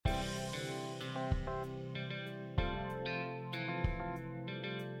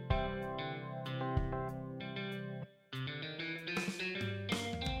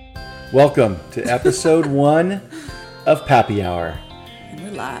Welcome to episode 1 of Pappy Hour. And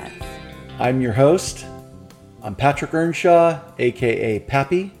we're live. I'm your host. I'm Patrick Earnshaw, aka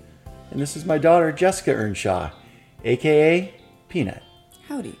Pappy, and this is my daughter Jessica Earnshaw, aka Peanut.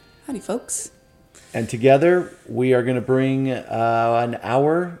 Howdy folks. And together we are going to bring an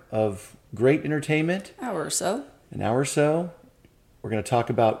hour of great entertainment. Hour or so. An hour or so. We're going to talk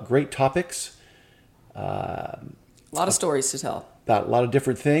about great topics. A lot of stories to tell. About a lot of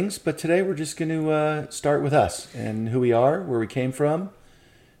different things, but today we're just going to start with us and who we are, where we came from,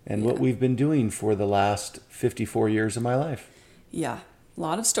 and what we've been doing for the last 54 years of my life. Yeah, a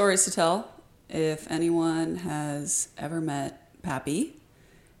lot of stories to tell. If anyone has ever met Pappy,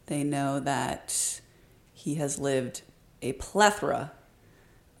 they know that he has lived a plethora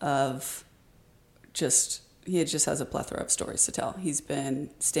of he just has a plethora of stories to tell. He's been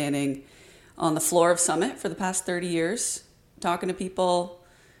standing on the floor of Summit for the past 30 years, talking to people,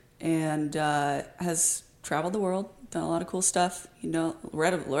 and has traveled the world, done a lot of cool stuff.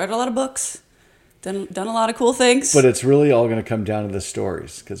 Read a lot of books, done a lot of cool things. But it's really all going to come down to the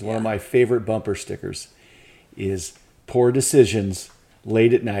stories, because one of my favorite bumper stickers is "Poor decisions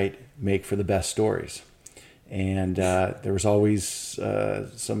late at night make for the best stories." And there was always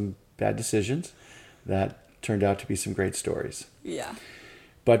some bad decisions that turned out to be some great stories. Yeah.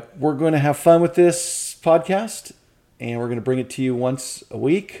 But we're going to have fun with this podcast, and we're going to bring it to you once a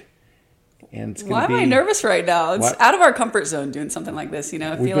week. And it's going Why to be... am I nervous right now? It's out of our comfort zone doing something like this,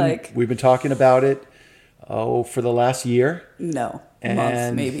 We've been talking about it, for the last year. No, and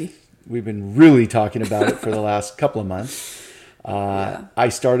month maybe. We've been really talking about it for the last couple of months. I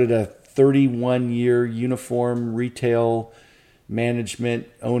started a 31-year uniform retail management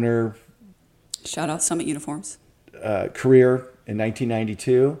owner. Shout out Summit Uniforms. Career in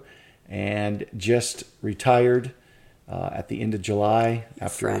 1992, and just retired at the end of July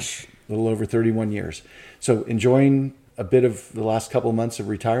after a little over 31 years. So enjoying a bit of the last couple of months of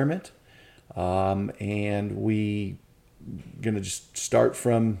retirement, and we going to just start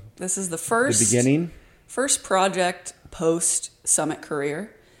from this is the beginning. First project post Summit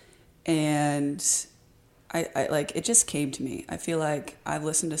career, and I like it just came to me. I feel like I've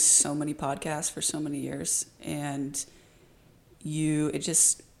listened to so many podcasts for so many years, and it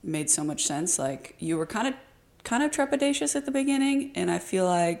just made so much sense. Like, you were kind of trepidatious at the beginning, and I feel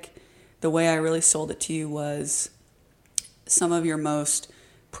like the way I really sold it to you was some of your most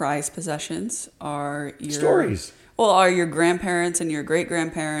prized possessions are your stories. Well, are your grandparents and your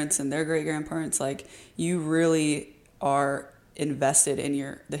great-grandparents and their great-grandparents. Like, you really are invested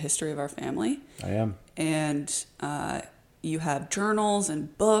in the history of our family. I am. And you have journals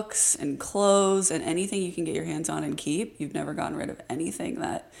and books and clothes and anything you can get your hands on and keep. You've never gotten rid of anything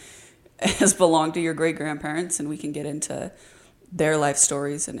that has belonged to your great-grandparents, and we can get into their life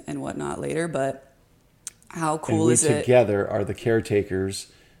stories and whatnot later. But how cool is it? And we together are the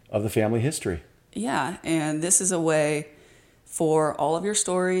caretakers of the family history. Yeah, and this is a way for all of your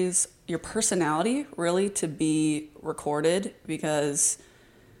stories, your personality really to be recorded, because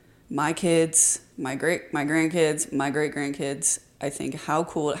my kids, my grandkids, my great-grandkids, I think how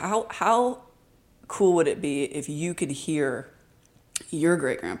cool would it be if you could hear your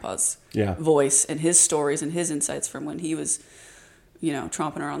great-grandpa's voice and his stories and his insights from when he was,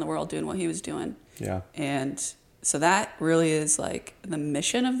 tromping around the world doing what he was doing. Yeah. And so that really is like the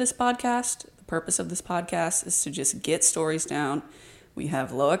mission of this podcast. The purpose of this podcast is to just get stories down. We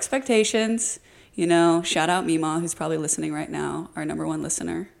have low expectations. Shout out Mima, who's probably listening right now, our number one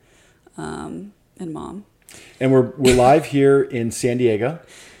listener. And Mom. And we're live here in San Diego,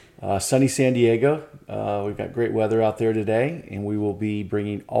 sunny San Diego. We've got great weather out there today, and we will be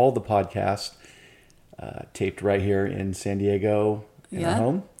bringing all the podcasts taped right here in San Diego in our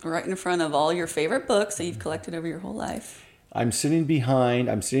home. Right in front of all your favorite books that you've collected over your whole life. I'm sitting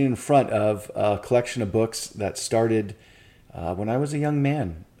in front of a collection of books that started when I was a young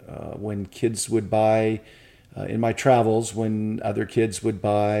man, when kids would buy, in my travels, when other kids would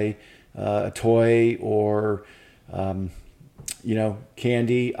buy a toy or,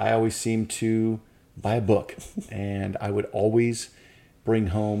 candy, I always seemed to buy a book. And I would always bring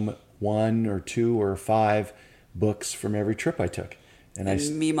home 1 or 2 or 5 books from every trip I took.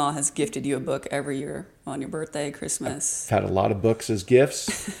 And Mima has gifted you a book every year on your birthday, Christmas. I've had a lot of books as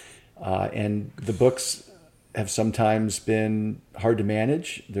gifts. And the books have sometimes been hard to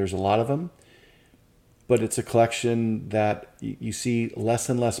manage. There's a lot of them. But it's a collection that you see less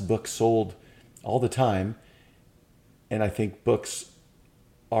and less books sold all the time. And I think books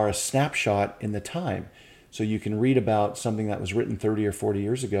are a snapshot in the time. So you can read about something that was written 30 or 40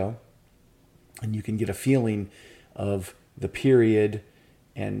 years ago, and you can get a feeling of the period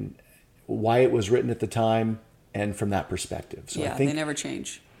and why it was written at the time, and from that perspective. So yeah, I think, they never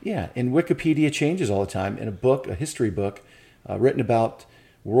change. Yeah, and Wikipedia changes all the time. In a book, a history book, written about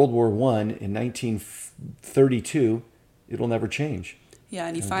World War I in 1932, it'll never change. Yeah,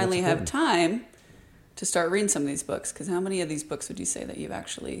 and you finally have time to start reading some of these books, because how many of these books would you say that you've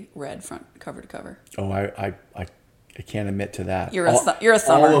actually read front cover to cover? Oh, I can't admit to that. You're a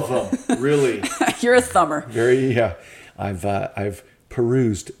thumber. All of them, really. You're a thumber. Very, yeah. I've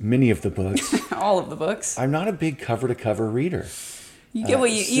perused many of the books. All of the books. I'm not a big cover to cover reader. You get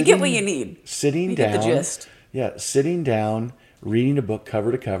what you get what you need. Sitting you down. Get the gist. Yeah, sitting down, reading a book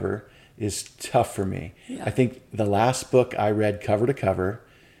cover to cover is tough for me. Yeah. I think the last book I read cover to cover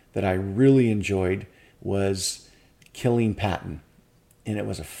that I really enjoyed was Killing Patton. And it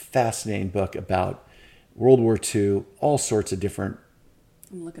was a fascinating book about World War II, all sorts of different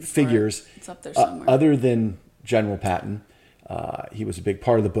figures. It's up there somewhere. Other than General Patton. He was a big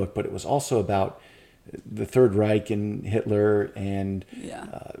part of the book, but it was also about the Third Reich and Hitler and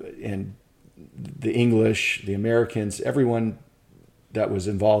the English, the Americans, everyone that was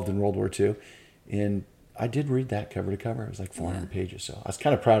involved in World War II. And I did read that cover to cover. It was like 400 pages. So I was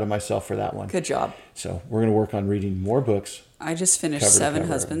kind of proud of myself for that one. Good job. So we're going to work on reading more books. I just finished Seven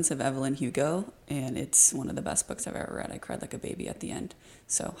Husbands of Evelyn Hugo, and it's one of the best books I've ever read. I cried like a baby at the end.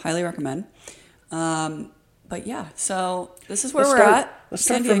 So highly recommend. But yeah, so this is where we're at. Let's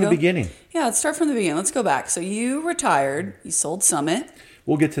start from the beginning. Yeah, let's start from the beginning. Let's go back. So you retired. You sold Summit.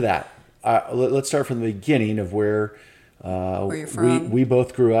 We'll get to that. Let's start from the beginning of where you're from. We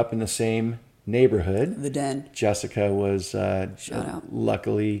both grew up in the same neighborhood. The Den. Jessica was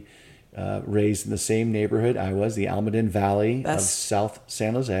luckily raised in the same neighborhood I was, the Almaden Valley of South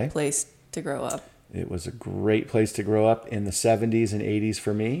San Jose. Place to grow up. It was a great place to grow up in the 70s and 80s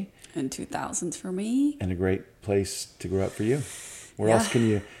for me. And 2000s for me. And a great place to grow up for you. Where else can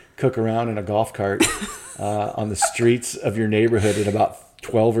you cook around in a golf cart on the streets of your neighborhood at about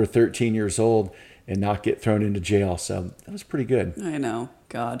 12 or 13 years old and not get thrown into jail? So that was pretty good. I know.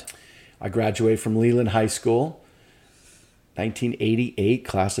 God. I graduated from Leland High School, 1988,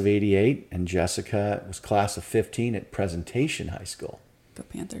 class of 88. And Jessica was class of 15 at Presentation High School. Go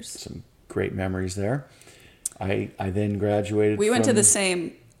Panthers. Some great memories there. I then graduated We went to the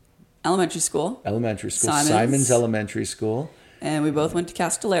same elementary school. Simon's Elementary School. And we both went to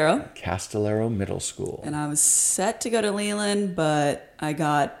Castellaro Middle School. And I was set to go to Leland, but I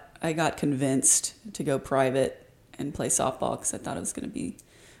got convinced to go private and play softball because I thought I was going to be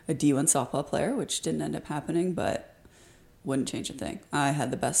a D1 softball player, which didn't end up happening, but wouldn't change a thing. I had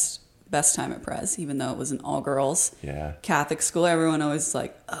the best time at Pres, even though it was an all-girls Catholic school. Everyone always was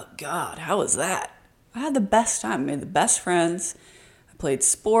like, oh, God, how was that? I had the best time. I made the best friends. Played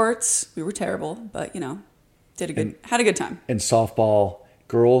sports. We were terrible, but had a good time. And softball,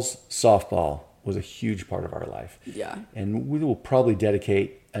 girls softball was a huge part of our life. Yeah. And we will probably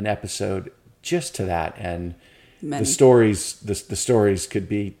dedicate an episode just to that. And Many. the stories could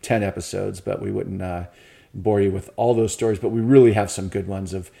be 10 episodes, but we wouldn't bore you with all those stories. But we really have some good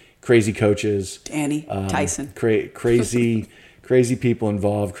ones of crazy coaches, Danny, Tyson, crazy people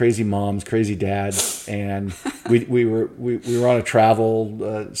involved, crazy moms, crazy dads, and we were on a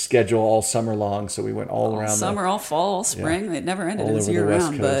travel schedule all summer long, so we went all around summer, all fall, all spring. It never ended. It was year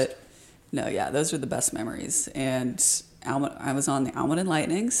round, but no, those were the best memories. And I was on the Almaden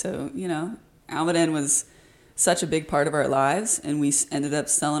Lightning, so Almaden was such a big part of our lives, and we ended up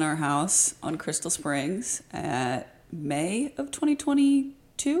selling our house on Crystal Springs at May of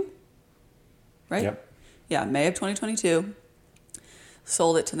 2022, right? Yep. Yeah, May of 2022.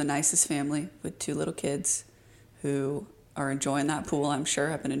 Sold it to the nicest family with 2 little kids who are enjoying that pool. I'm sure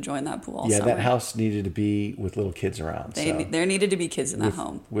have been enjoying that pool all summer. Yeah, that house needed to be with little kids around. There needed to be kids in that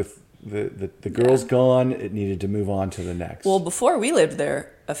home. With the girls gone, it needed to move on to the next. Well, before we lived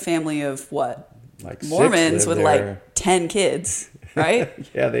there, a family of what? Like Mormons with like 10 kids, right?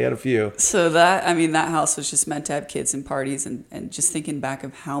 Yeah, they had a few. So that house was just meant to have kids and parties, and just thinking back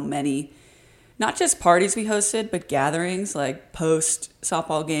of how many, not just parties we hosted, but gatherings like post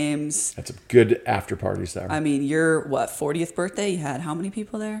softball games. That's a good after parties there. I mean, your 40th birthday, you had how many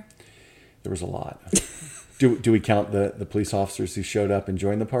people there? There was a lot. Do we count the police officers who showed up and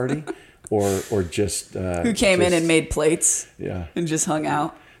joined the party, or just who came in and made plates? Yeah, and just hung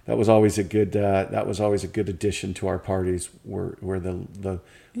out. That was always a good. Addition to our parties. Were the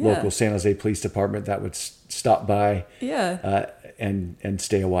local San Jose Police Department that would stop by. Yeah. And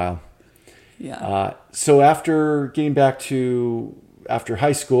stay a while. Yeah. So after getting back to after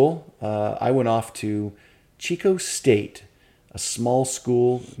high school, I went off to Chico State, a small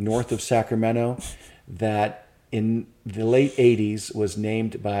school north of Sacramento that in the late 80s was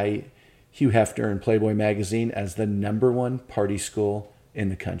named by Hugh Hefner in Playboy magazine as the #1 party school in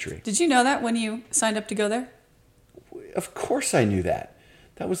the country. Did you know that when you signed up to go there? Of course I knew that.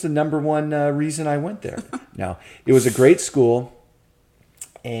 That was the #1 reason I went there. No, it was a great school,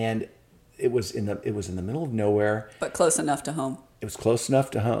 and it was in the middle of nowhere. But close enough to home. It was close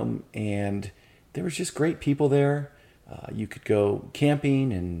enough to home, and there was just great people there. You could go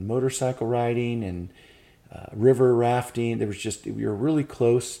camping and motorcycle riding and river rafting. We were really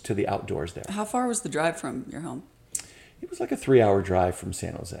close to the outdoors there. How far was the drive from your home? It was like a 3-hour drive from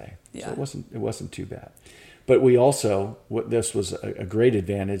San Jose. Yeah. So it wasn't too bad. But we also, this was a great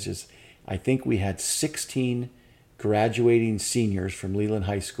advantage, is I think we had 16 graduating seniors from Leland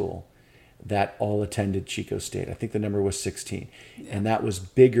High School that all attended Chico State. I think the number was 16. Yeah. And that was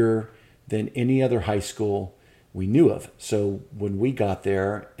bigger than any other high school we knew of. So when we got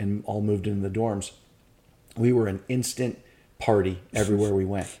there and all moved into the dorms, we were an instant party everywhere we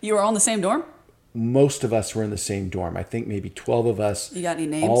went. You were all in the same dorm? Most of us were in the same dorm. I think maybe 12 of us. You got any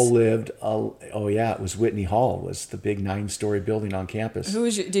names? All lived. Oh yeah, it was Whitney Hall. Was the big 9-story building on campus.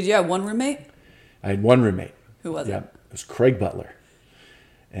 Did you have one roommate? I had one roommate. Who was it? It was Craig Butler.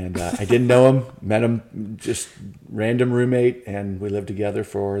 And I didn't know him, met him, just random roommate, and we lived together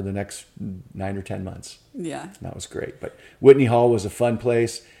for the next 9 or 10 months. Yeah. And that was great. But Whitney Hall was a fun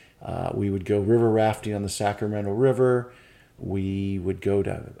place. We would go river rafting on the Sacramento River. We would go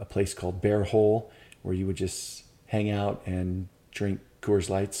to a place called Bear Hole, where you would just hang out and drink Coors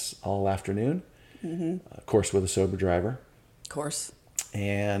Lights all afternoon. Mm-hmm. Of course, with a sober driver. Of course.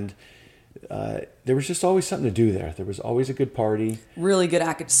 And there was just always something to do there. There was always a good party. Really good,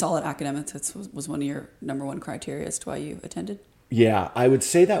 solid academics. That was one of your #1 criteria as to why you attended? Yeah, I would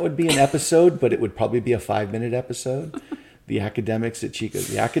say that would be an episode, but it would probably be a 5-minute episode. The academics at Chico.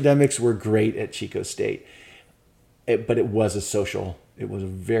 The academics were great at Chico State. But it was it was a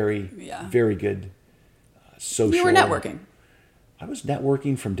very, very good social. You were networking. I was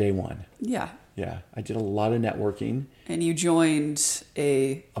networking from day one. Yeah. Yeah, I did a lot of networking. And you joined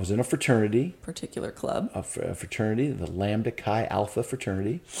I was in a fraternity. Particular club. A fraternity, the Lambda Chi Alpha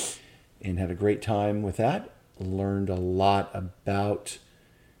fraternity, and had a great time with that. Learned a lot about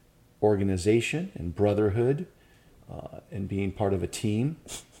organization and brotherhood and being part of a team.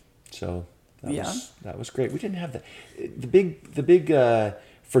 So that was great. We didn't have the big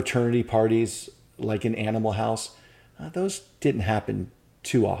fraternity parties like in Animal House. Those didn't happen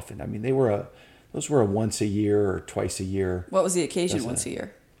too often. I mean, those were a once a year or twice a year. What was the occasion once a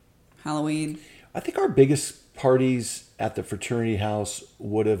year? Halloween? I think our biggest parties at the fraternity house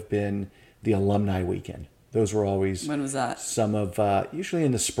would have been the alumni weekend. Those were always... When was that? Usually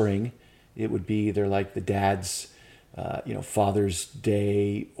in the spring. It would be either like the dad's, Father's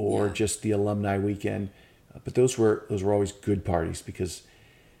Day or just the alumni weekend. But those were always good parties because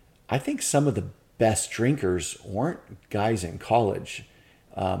I think some of the best drinkers weren't guys in college.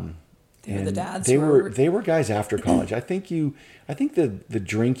 They were the dads. They were guys after college. I think the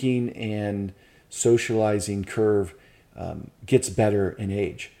drinking and socializing curve gets better in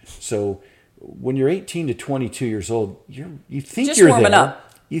age. So when you're 18 to 22 years old, you think just you're warming there.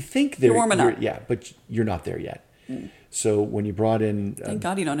 Up. You think you're warming up. Yeah, but you're not there yet. So when you brought in, thank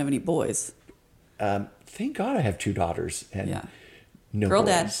God you don't have any boys. Thank God I have 2 daughters and no girl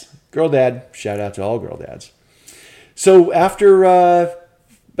boys. Dad. Girl dad. Shout out to all girl dads. So after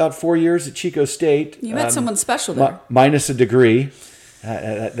about 4 years at Chico State, you met someone special there. Minus a degree.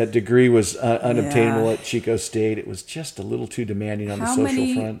 That degree was unobtainable at Chico State. It was just a little too demanding on the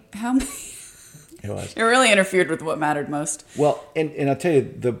social front. How many? It was. It really interfered with what mattered most. Well, and I'll tell you,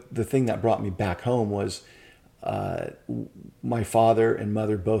 the thing that brought me back home was my father and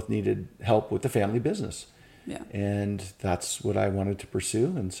mother both needed help with the family business. Yeah. And that's what I wanted to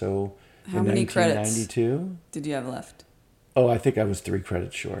pursue. And so in 1992, credits did you have left? Oh, I think I was 3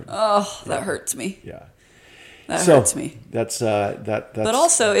 credits short. Oh, that hurts me. Yeah. That hurts me. That's But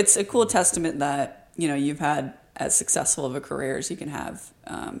also, it's a cool testament that, you've had as successful of a career as you can have.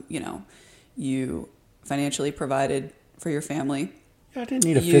 You financially provided for your family. Yeah, I didn't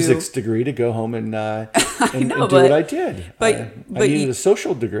need a physics degree to go home and do what I did. But I needed a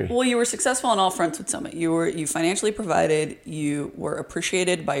social degree. Well, you were successful on all fronts with Summit. You financially provided. You were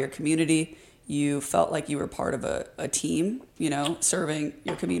appreciated by your community. You felt like you were part of a team, serving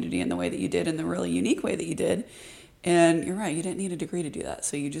your community in the way that you did, in the really unique way that you did. And you're right, you didn't need a degree to do that.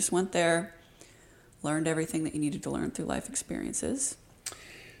 So you just went there, learned everything that you needed to learn through life experiences.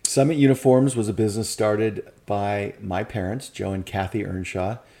 Summit Uniforms was a business started by my parents, Joe and Kathy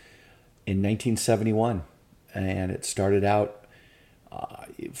Earnshaw, in 1971, and it started out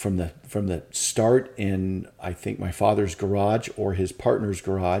from the start in, I think, my father's garage or his partner's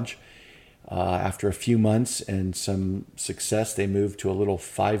garage. After a few months and some success, they moved to a little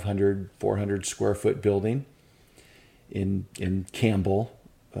 400 square foot building in Campbell,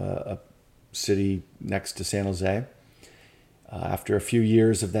 a city next to San Jose. After a few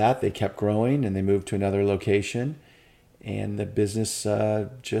years of that, they kept growing and they moved to another location, and the business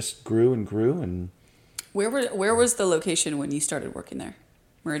just grew and grew. And where was the location when you started working there?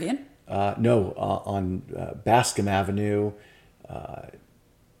 Meridian? No, on Bascom Avenue.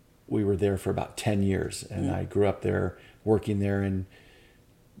 We were there for about 10 years, and I grew up there, working there, and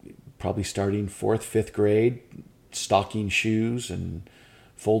probably starting 4th, 5th grade, stocking shoes and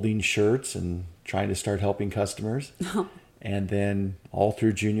folding shirts and trying to start helping customers. And then all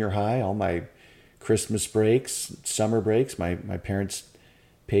through junior high, all my Christmas breaks, summer breaks, my parents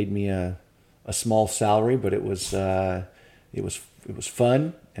paid me a small salary, but it was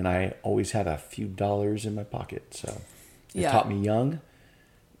fun, and I always had a few dollars in my pocket. So it taught me young.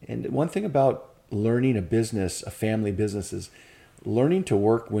 And one thing about learning a business, a family business, is learning to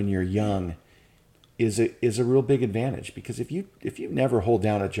work when you're young is a real big advantage, because if you never hold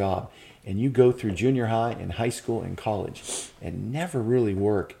down a job and you go through junior high and high school and college and never really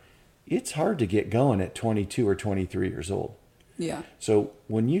work, it's hard to get going at 22 or 23 years old. Yeah. So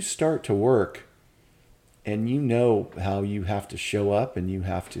when you start to work and you know how you have to show up, and you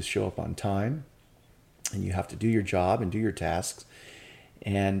have to show up on time, and you have to do your job and do your tasks,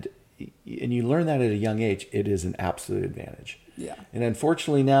 and you learn that at a young age, it is an absolute advantage. Yeah. And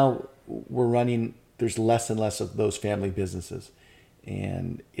unfortunately now there's less and less of those family businesses,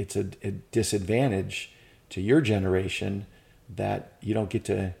 and it's a disadvantage to your generation that you don't get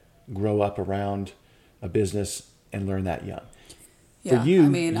to grow up around a business and learn that young. Yeah. For you, I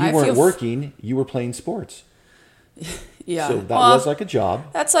mean, you weren't working, you were playing sports. Yeah. So that was like a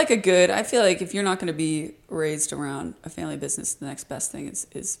job. That's I feel like if you're not going to be raised around a family business, the next best thing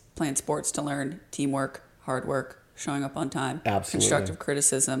is playing sports to learn teamwork, hard work, showing up on time, Absolutely. constructive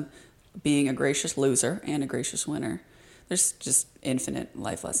criticism, being a gracious loser and a gracious winner. There's just infinite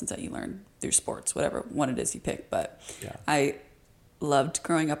life lessons that you learn through sports, whatever one it is you pick. But I loved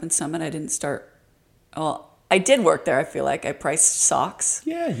growing up in Summit. I did work there, I feel like. I priced socks.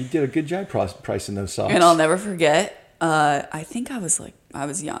 Yeah, you did a good job pricing those socks. And I'll never forget, I think I was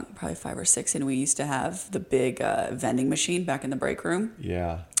young, probably 5 or 6, and we used to have the big vending machine back in the break room.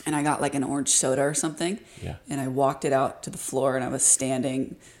 Yeah. And I got like an orange soda or something. Yeah. And I walked it out to the floor, and I was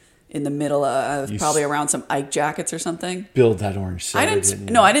standing in the middle of, probably around some Ike jackets or something. Spilled that orange soda.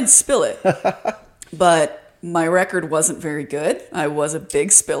 I didn't spill it. But my record wasn't very good. I was a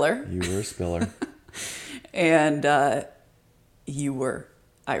big spiller. You were a spiller. And you were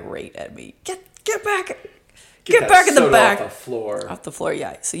irate at me. Get back. Get back in the back. Off the floor,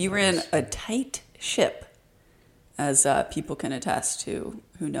 yeah. So you ran a tight ship, as people can attest to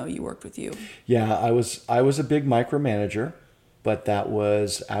who know you worked with you. Yeah, I was a big micromanager, but that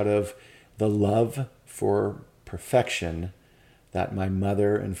was out of the love for perfection that my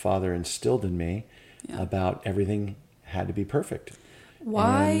mother and father instilled in me about everything had to be perfect.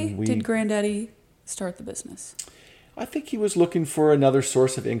 Why did Granddaddy start the business? I think he was looking for another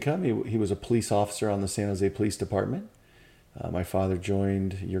source of income. He was a police officer on the San Jose Police Department. My father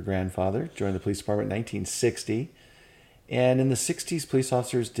your grandfather joined the police department in 1960. And in the 60s, police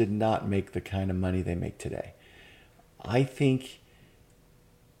officers did not make the kind of money they make today. I think,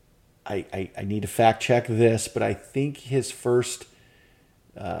 I need to fact check this, but I think his first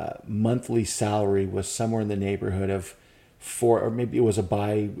monthly salary was somewhere in the neighborhood of or maybe it was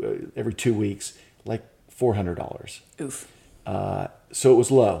every 2 weeks, like $400. Oof. So it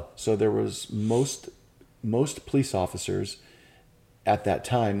was low. So there was most police officers at that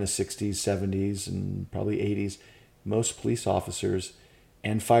time, the 60s, 70s, and probably 80s, most police officers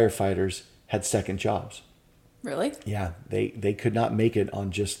and firefighters had second jobs. Really? Yeah, they could not make it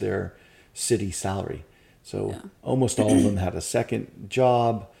on just their city salary. So almost all of them had a second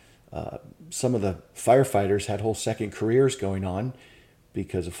job. Some of the firefighters had whole second careers going on,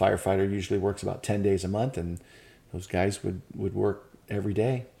 because a firefighter usually works about 10 days a month, and those guys would work every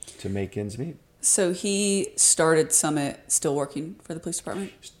day to make ends meet. So he started Summit still working for the police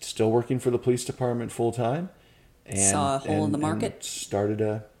department? Still working for the police department full time. And saw a hole in the market. And started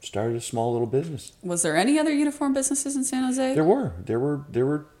a small little business. Was there any other uniform businesses in San Jose? There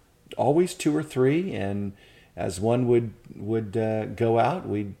were always 2 or 3, and as one would go out,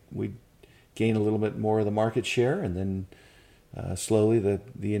 we'd gain a little bit more of the market share, and then slowly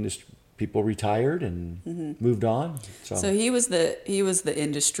the industry people retired and moved on. So he was the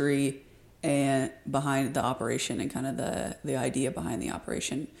industry and behind the operation and kind of the idea behind the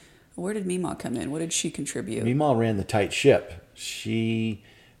operation. Where did Meemaw come in? What did she contribute? Meemaw ran the tight ship. She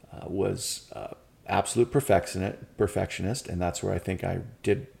was absolute perfectionist, and that's where I think I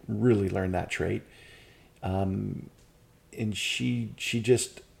did really learn that trait. And she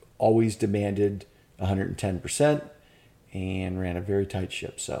just always demanded 110% and ran a very tight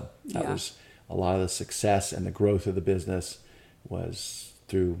ship. So that was a lot of the success and the growth of the business was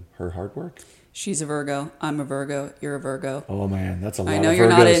through her hard work. She's a Virgo. I'm a Virgo. You're a Virgo. Oh man, that's a lot. I know of you're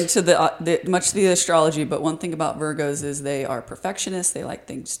not Virgos. into much of the astrology, but one thing about Virgos is they are perfectionists. They like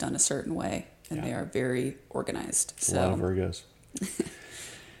things done a certain way, and they are very organized. A lot of Virgos.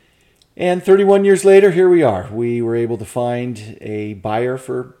 And 31 years later, here we are. We were able to find a buyer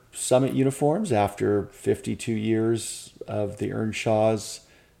for Summit uniforms after 52 years of the Earnshaw's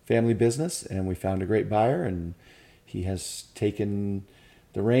family business, and we found a great buyer, and he has taken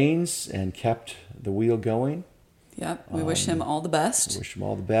the reins and kept the wheel going. Yep. We wish him all the best. Wish him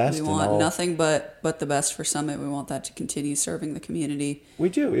all the best. We want nothing but the best for Summit. We want that to continue serving the community. We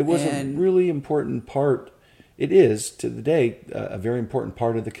do. It was a really important part. It is, to the day, a very important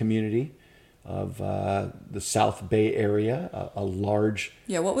part of the community of the South Bay area, a large...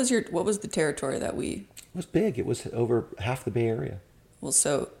 Yeah, what was the territory that we... It was big. It was over half the Bay Area. Well,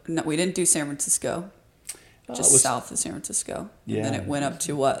 so no, we didn't do San Francisco, just south of San Francisco. And then it went up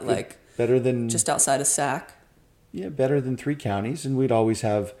to what, like... Better than... Just outside of Sac. Yeah, better than 3 counties. And we'd always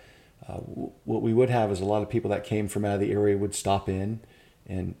have... what we would have is a lot of people that came from out of the area would stop in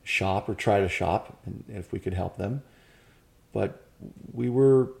and shop or try to shop, and if we could help them. But we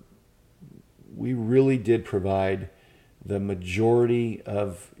really did provide the majority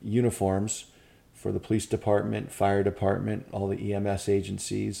of uniforms for the police department, fire department, all the EMS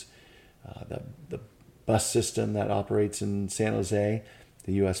agencies, the bus system that operates in San Jose,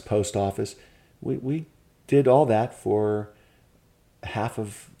 the U.S. Post Office. We did all that for half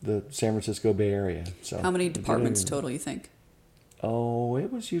of the San Francisco Bay Area. So how many departments total, you think? Oh,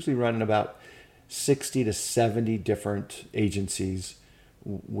 it was usually running about 60 to 70 different agencies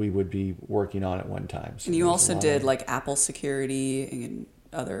we would be working on at one time. So and you also did like Apple security and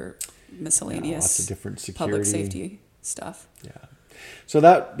other miscellaneous lots of different security, public safety stuff. Yeah. So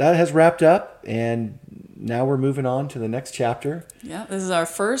that has wrapped up, and now we're moving on to the next chapter. Yeah, this is our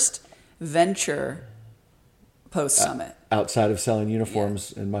first venture post-Summit. Outside of selling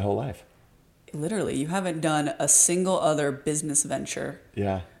uniforms in my whole life. Literally, you haven't done a single other business venture.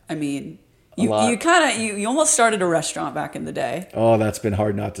 Yeah. I mean, you almost started a restaurant back in the day. Oh, that's been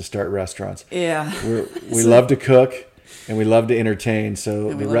hard not to start restaurants. Yeah. We love to cook and we love to entertain.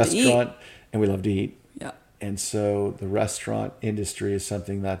 So the restaurant, and we love to eat. Yeah. And so the restaurant industry is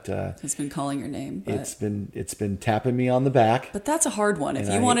something that it's been calling your name. But it's been tapping me on the back. But that's a hard one. If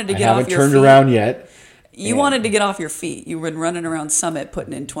you wanted to get off your feet. I haven't turned around yet. You wanted to get off your feet. You've been running around Summit,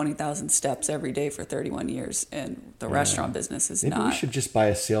 putting in 20,000 steps every day for 31 years, and the restaurant business is Maybe not. We should just buy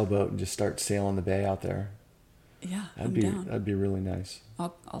a sailboat and just start sailing the bay out there. Yeah, That'd be really nice.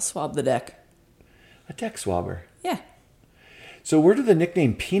 I'll swab the deck. A deck swabber. Yeah. So where did the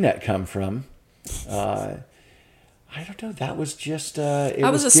nickname Peanut come from? I don't know. That was just. I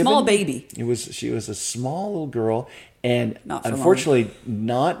was a small baby. She was a small little girl, and unfortunately,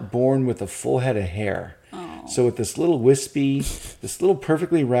 not born with a full head of hair. Oh. So with this little wispy, this little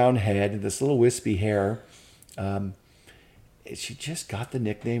perfectly round head, this little wispy hair, she just got the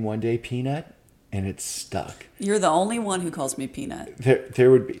nickname one day, Peanut, and it stuck. You're the only one who calls me Peanut.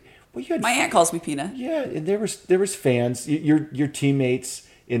 There would be. Well, my aunt calls me Peanut. Yeah, and there was fans. Your teammates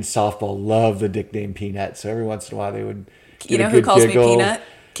in softball love the nickname Peanut. So every once in a while they would. You know who calls me Peanut?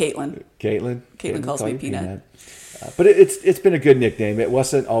 Caitlin. Caitlin calls me Peanut. But it's been a good nickname. It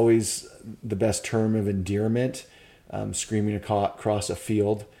wasn't always the best term of endearment. Screaming across a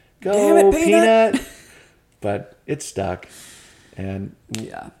field, "Go Damn it, Peanut!" But it stuck, and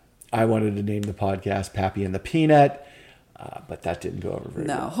yeah, I wanted to name the podcast "Pappy and the Peanut." But that didn't go over very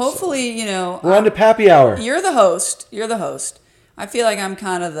well. No, hopefully, we're on to Pappy Hour. You're the host. I feel like I'm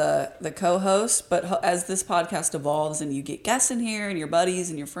kind of the co-host, but as this podcast evolves and you get guests in here and your buddies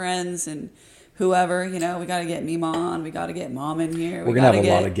and your friends and whoever, we got to get Mima on. We got to get Mom in here. We're going to have a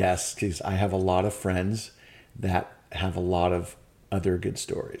lot of guests because I have a lot of friends that have a lot of other good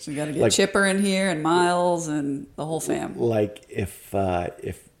stories. We got to get Chipper in here and Miles and the whole fam. Like if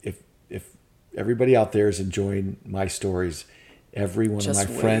everybody out there is enjoying my stories, every one of my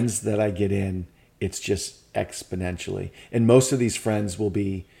friends that I get in, it's just exponentially. And most of these friends will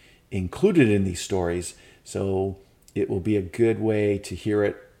be included in these stories. So it will be a good way to hear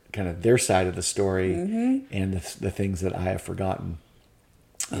it, kind of their side of the story, and the things that I have forgotten.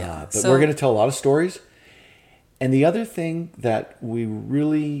 Yeah. But we're going to tell a lot of stories. And the other thing that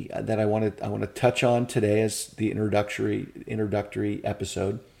I want to touch on today as the introductory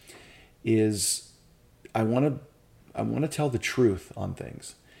episode is I want to tell the truth on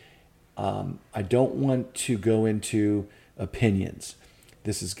things. I don't want to go into opinions.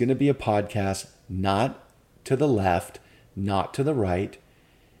 This is going to be a podcast not to the left, not to the right,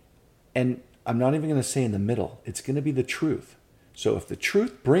 and I'm not even going to say in the middle. It's going to be the truth. So if the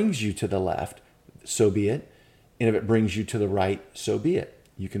truth brings you to the left, so be it. And if it brings you to the right, so be it.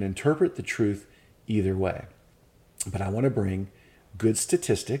 You can interpret the truth either way. But I want to bring good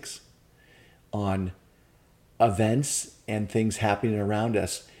statistics on events and things happening around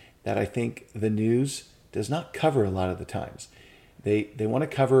us that I think the news does not cover a lot of the times. They want to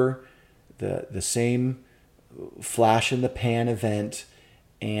cover the same flash in the pan event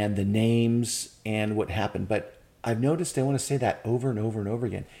and the names and what happened. But I've noticed they want to say that over and over and over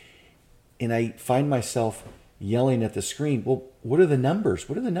again. And I find myself yelling at the screen, well, what are the numbers?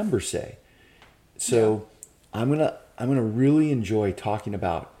 What do the numbers say? So I'm gonna really enjoy talking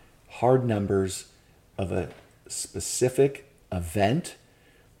about hard numbers of a specific event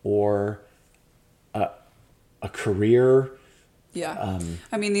or a career. Yeah.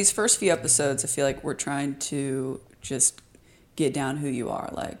 I mean, these first few episodes, I feel like we're trying to just get down who you are.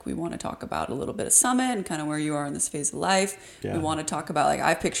 Like, we want to talk about a little bit of Summit and kind of where you are in this phase of life. Yeah. We want to talk about, like,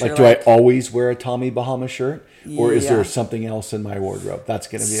 I picture... Like, do I always wear a Tommy Bahama shirt? Or is there something else in my wardrobe? That's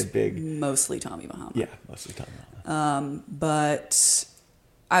going to be a big... Mostly Tommy Bahama. Yeah, mostly Tommy Bahama. But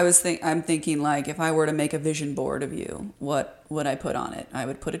I'm thinking, like, if I were to make a vision board of you, what would I put on it? I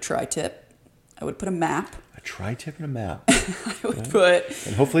would put a tri-tip. I would put a map. A tri-tip and a map. I would put...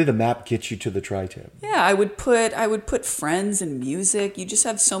 And hopefully the map gets you to the tri-tip. Yeah, I would put friends and music. You just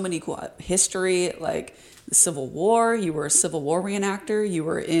have so many cool history, like the Civil War. You were a Civil War reenactor. You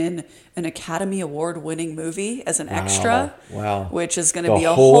were in an Academy Award-winning movie as an extra. Wow. Which is going to be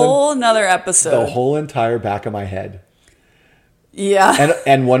a whole nother episode. The whole entire back of my head. Yeah.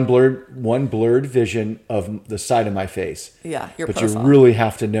 And one blurred vision of the side of my face. Yeah, your But profile. you really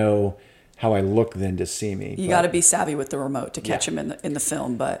have to know how I look then to see me. You got to be savvy with the remote to catch him in the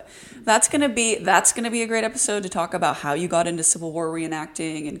film. But that's gonna be a great episode to talk about how you got into Civil War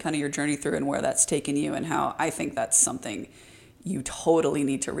reenacting and kind of your journey through and where that's taken you, and how I think that's something you totally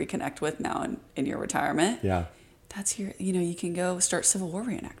need to reconnect with now in your retirement. Yeah. That's you can go start Civil War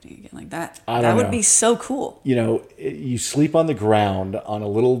reenacting again like that. That would be so cool. You sleep on the ground on a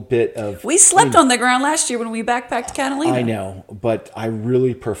little bit of... We slept on the ground last year when we backpacked Catalina. I know, but I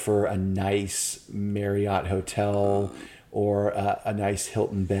really prefer a nice Marriott hotel or a nice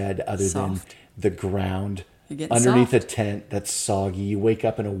Hilton bed other than the ground underneath a tent that's soggy. You wake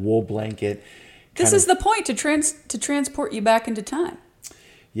up in a wool blanket. This is the point, to transport you back into time.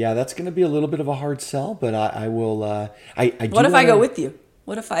 Yeah, that's going to be a little bit of a hard sell, but I will... What if I go with you?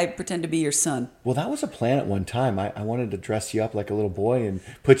 What if I pretend to be your son? Well, that was a plan at one time. I wanted to dress you up like a little boy and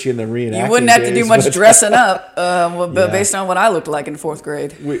put you in the reenacting. You wouldn't have to do much dressing up, based on what I looked like in fourth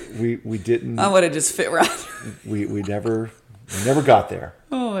grade. We didn't... I would have just fit right. We never got there.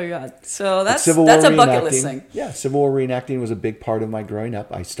 Oh my God! So that's a bucket list thing. Yeah, Civil War reenacting was a big part of my growing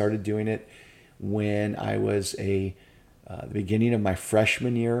up. I started doing it when I was the beginning of my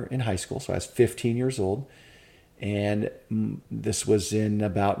freshman year in high school. So I was 15 years old. And this was in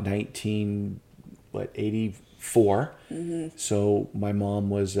about 1984. Mm-hmm. So my mom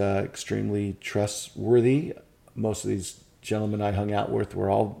was extremely trustworthy. Most of these gentlemen I hung out with were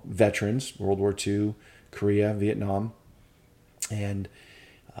all veterans, World War II, Korea, Vietnam. And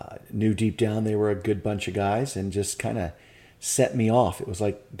knew deep down they were a good bunch of guys, and just kind of set me off. It was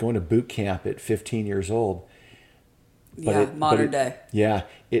like going to boot camp at 15 years old. Modern day. Yeah,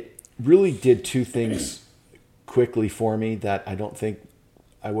 it really did two things quickly for me that I don't think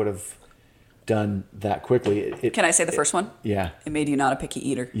I would have done that quickly. Can I say the first one? Yeah. It made you not a picky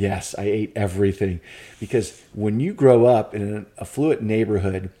eater. Yes, I ate everything. Because when you grow up in an affluent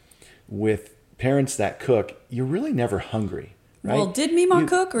neighborhood with parents that cook, you're really never hungry, right? Well, did Mima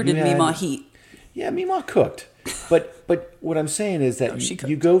cook or did Mima heat? Yeah, Mima cooked. But what I'm saying is that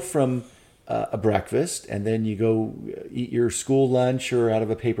you go from a breakfast, and then you go eat your school lunch or out of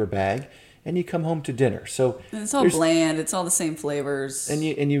a paper bag, and you come home to dinner. So and it's all bland. It's all the same flavors. And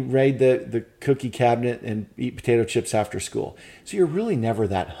you raid the cookie cabinet and eat potato chips after school. So you're really never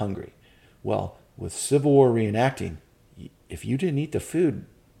that hungry. Well, with Civil War reenacting, if you didn't eat the food,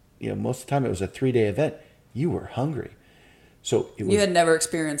 most of the time it was a 3-day event, you were hungry. So you had never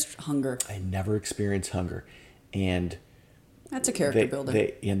experienced hunger. I never experienced hunger. And That's a character builder.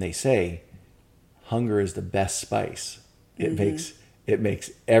 They say hunger is the best spice. It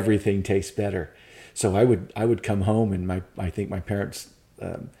makes everything taste better. So I would come home, and I think my parents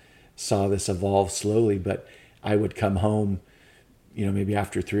saw this evolve slowly, but I would come home, maybe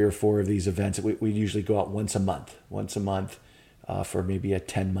after 3 or 4 of these events. We usually go out once a month for maybe a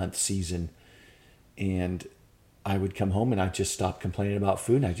 10-month season. And I would come home and I just stopped complaining about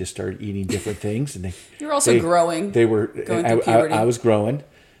food, and I just started eating different things. And you were also growing. They were going through puberty. I was growing.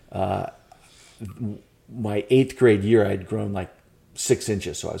 My 8th grade year, I'd grown like 6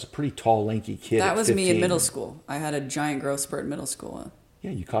 inches, so I was a pretty tall, lanky kid. That was 15. me in middle school. I had a giant growth spurt in middle school.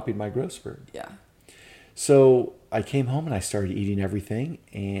 Yeah, you copied my growth spurt. Yeah. So I came home and I started eating everything,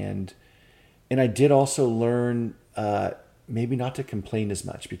 and I did also learn maybe not to complain as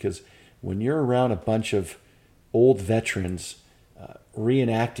much, because when you're around a bunch of old veterans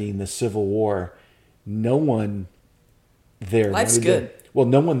reenacting the Civil War, no one there. Life's good.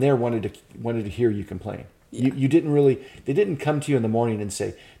 No one there wanted to hear you complain. Yeah. You didn't really. They didn't come to you in the morning and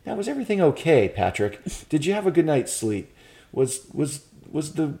say, "Now, was everything okay, Patrick? Did you have a good night's sleep? Was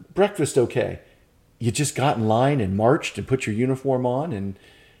the breakfast okay?" You just got in line and marched and put your uniform on and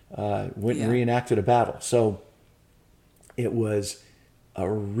went and reenacted a battle. So it was a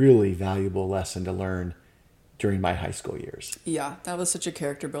really valuable lesson to learn during my high school years. Yeah, that was such a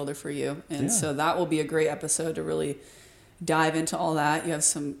character builder for you. And so that will be a great episode to really dive into all that. You have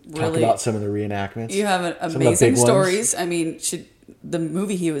some really... Talk about some of the reenactments. You have amazing stories. I mean, the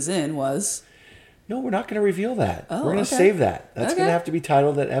movie he was in was... No, we're not going to reveal that. Oh, we're going to save that. That's going to have to be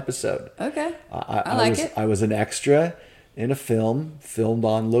titled that episode. Okay. I like it. I was an extra in a film filmed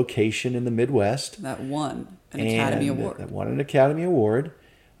on location in the Midwest. That won an Academy Award. That won an Academy Award.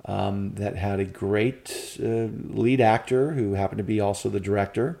 That had a great lead actor who happened to be also the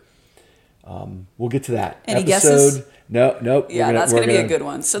director. We'll get to that. Any guesses? No. Yeah, that's going to be a good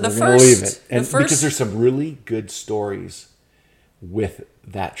one. So the first... leave it. Because there's some really good stories with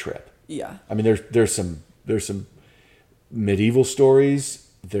that trip. Yeah. I mean, there's some medieval stories.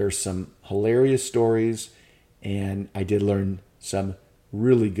 There's some hilarious stories. And I did learn some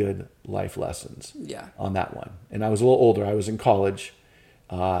really good life lessons on that one. And I was a little older. I was in college.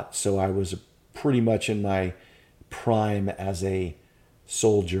 So I was pretty much in my prime as a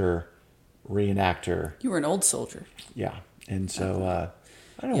soldier, reenactor. You were an old soldier. Yeah. And so,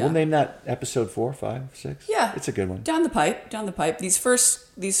 I don't know, we'll name that episode 4, 5, 6. Yeah. It's a good one. Down the pipe. These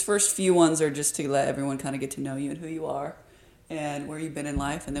first few ones are just to let everyone kind of get to know you and who you are and where you've been in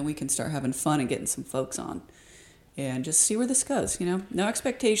life. And then we can start having fun and getting some folks on and just see where this goes. No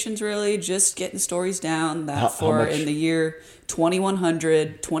expectations really, just getting stories down that in the year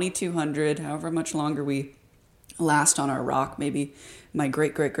 2100, 2200, however much longer we last on our rock. Maybe my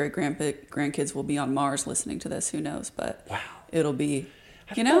great-great-great-grandkids will be on Mars listening to this. Who knows? But wow. It'll be...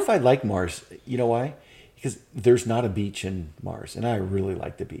 I don't know if I like Mars. You know why? Because there's not a beach in Mars, and I really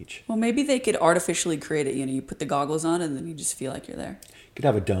like the beach. Well, maybe they could artificially create it. You put the goggles on, and then you just feel like you're there. You could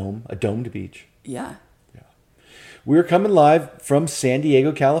have a domed beach. Yeah. We're coming live from San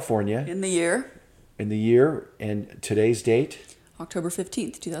Diego, California. In the year, and today's date? October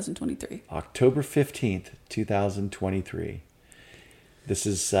 15th, 2023. October 15th, 2023. This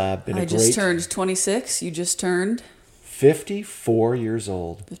has been a great... I just turned 26. You just turned... 54 years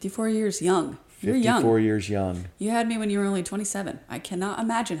old. 54 years young. You're young. 54 years young. You had me when you were only 27. I cannot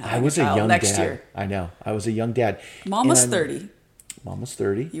imagine having I was a child a young next dad. year. I know. I was a young dad. Mom was 30. Mom was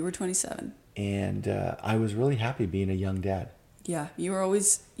 30. You were 27. And I was really happy being a young dad. Yeah. You were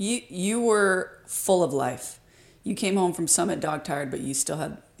always... You were full of life. You came home from Summit dog tired, but you still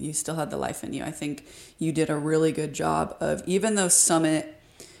had the life in you. I think you did a really good job of... Even though Summit,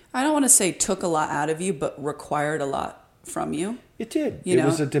 I don't want to say took a lot out of you, but required a lot from you. It did. It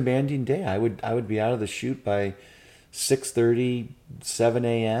was a demanding day. I would be out of the chute by 6:30, 7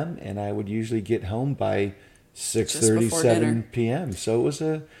 a.m. and I would usually get home by 6:30, 7 p.m. So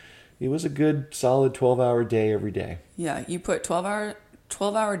it was a good solid 12-hour day every day. Yeah, you put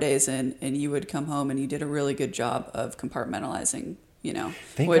 12-hour days in, and you would come home, and you did a really good job of compartmentalizing.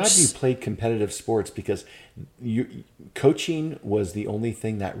 Thank God you played competitive sports, because coaching was the only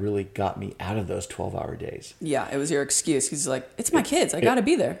thing that really got me out of those 12-hour days. Yeah, it was your excuse. He's like, it's my kids. I got to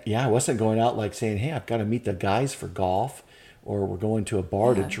be there. Yeah, I wasn't going out like saying, hey, I've got to meet the guys for golf, or we're going to a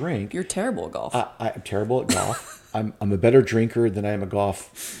bar to drink. You're terrible at golf. I'm terrible at golf. I'm a better drinker than I am a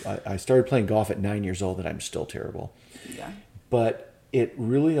golf. I started playing golf at 9 years old, and I'm still terrible. Yeah. But it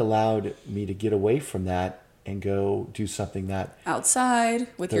really allowed me to get away from that and go do something that... outside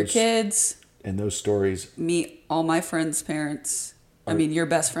with your kids. And those stories... Meet all my friends' parents. I mean, your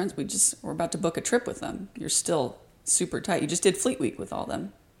best friends, we're about to book a trip with them. You're still super tight. You just did Fleet Week with all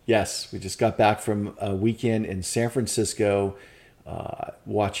them. Yes, we just got back from a weekend in San Francisco,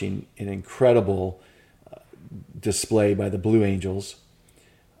 watching an incredible display by the Blue Angels.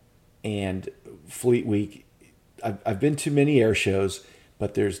 And Fleet Week, I've been to many air shows,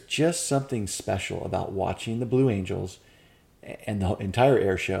 but there's just something special about watching the Blue Angels and the entire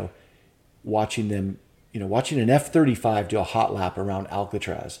air show, watching them, watching an F-35 do a hot lap around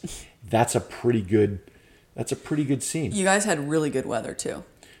Alcatraz. That's a pretty good scene. You guys had really good weather too.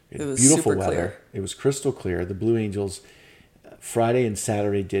 It was beautiful super weather. clear. It was crystal clear. The Blue Angels Friday and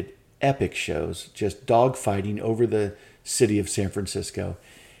Saturday did epic shows, just dogfighting over the city of San Francisco.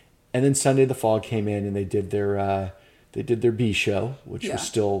 And then Sunday the fog came in and they did their B show, which was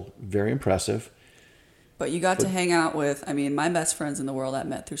still very impressive. But you got to hang out with, my best friends in the world I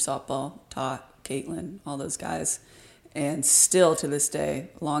met through softball, Tot, Caitlin, all those guys. And still to this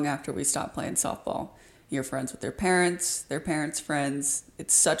day, long after we stopped playing softball, you're friends with their parents' friends.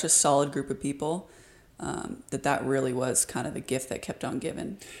 It's such a solid group of people that really was kind of the gift that kept on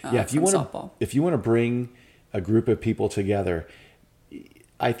giving. If you want to bring a group of people together,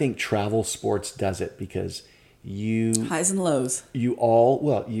 I think travel sports does it because highs and lows. You're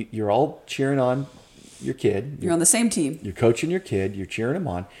all cheering on your kid. You're on the same team. You're coaching your kid. You're cheering him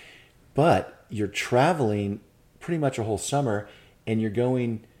on, but you're traveling pretty much a whole summer, and you're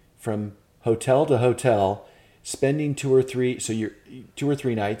going from hotel to hotel, spending 2 or 3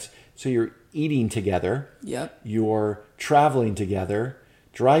 nights. So you're eating together. Yep. You're traveling together,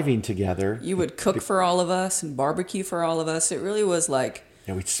 driving together. You would cook for all of us and barbecue for all of us. It really was like...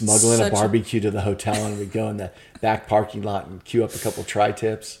 Yeah, we'd smuggle in a barbecue to the hotel, and we'd go in the back parking lot and queue up a couple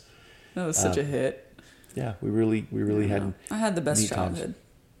tri-tips. That was such a hit. Yeah, we really had... I had the best childhood.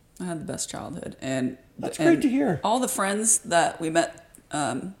 And that's great to hear. All the friends that we met...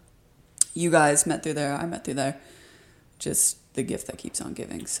 you guys met through there, I met through there. Just the gift that keeps on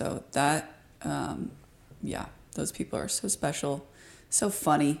giving. So that, those people are so special, so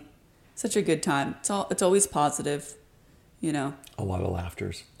funny, such a good time. It's always positive, A lot of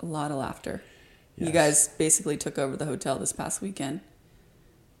laughters. A lot of laughter. Yes. You guys basically took over the hotel this past weekend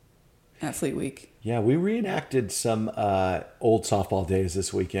at Fleet Week. Yeah, we reenacted some old softball days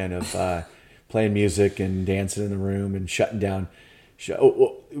this weekend of playing music and dancing in the room and shutting down.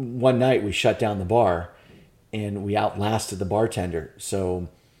 One night we shut down the bar and we outlasted the bartender. So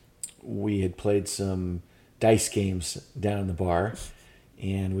we had played some dice games down in the bar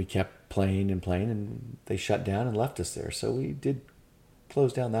and we kept playing and they shut down and left us there. So we did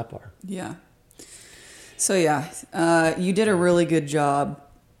close down that bar. Yeah. So you did a really good job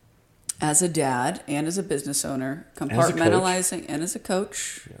as a dad and as a business owner, compartmentalizing and as a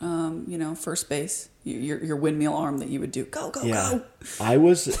coach, first base. Your windmill arm that you would do. Go. I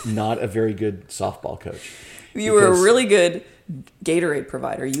was not a very good softball coach. You were a really good Gatorade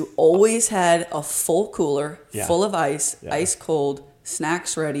provider. You always had a full cooler full of ice, ice cold,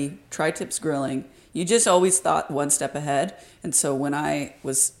 snacks ready, tri-tips grilling. You just always thought one step ahead. And so when I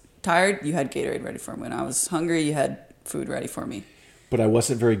was tired, you had Gatorade ready for me. When I was hungry, you had food ready for me. But I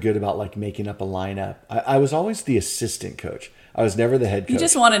wasn't very good about making up a lineup. I was always the assistant coach. I was never the head coach. You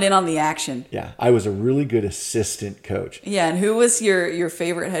just wanted in on the action. Yeah, I was a really good assistant coach. Yeah, and who was your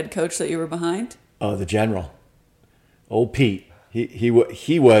favorite head coach that you were behind? Oh, the general, old Pete. He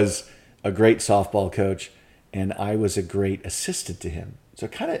was a great softball coach, and I was a great assistant to him. So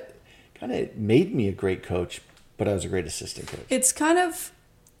it kind of made me a great coach, but I was a great assistant coach. It's kind of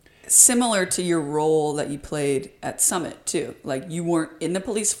similar to your role that you played at Summit too. Like you weren't in the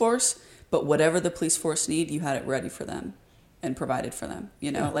police force, but whatever the police force need, you had it ready for them and provided for them.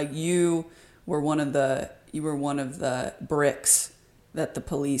 Like you were one of the bricks that the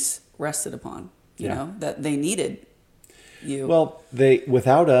police rested upon. That they needed you. Well,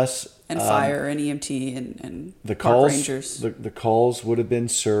 without us and fire and EMT and the park calls, rangers. The calls would have been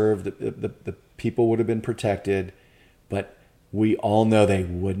served. The people would have been protected, but we all know they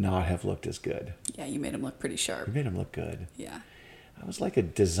would not have looked as good. Yeah, you made them look pretty sharp. You made them look good. Yeah. I was like a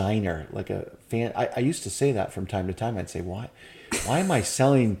designer, like a fan. I used to say that from time to time. I'd say, why am I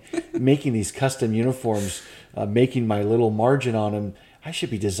making these custom uniforms, making my little margin on them? I should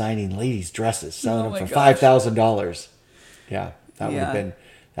be designing ladies' dresses, selling them for $5,000. Yeah, that would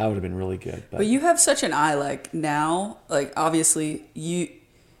have been really good. But you have such an eye. Now, obviously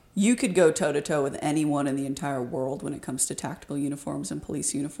you could go toe to toe with anyone in the entire world when it comes to tactical uniforms and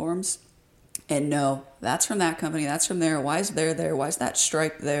police uniforms. And no, that's from that company, that's from there. Why is there? Why is that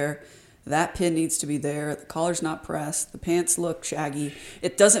stripe there? That pin needs to be there. The collar's not pressed. The pants look shaggy.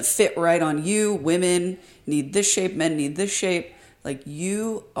 It doesn't fit right on you. Women need this shape. Men need this shape. Like,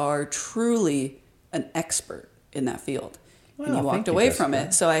 you are truly an expert in that field. And you Well, walked thank you, away from Jessica.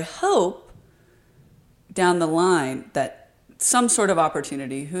 it. So I hope down the line that some sort of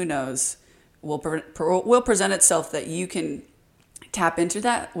opportunity, who knows, will present itself that you can tap into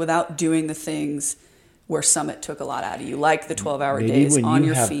that without doing the things where Summit took a lot out of you, like the 12-hour Maybe days when on you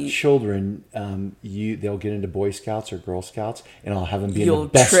your have feet. children, they'll get into Boy Scouts or Girl Scouts, and I'll have them be You'll the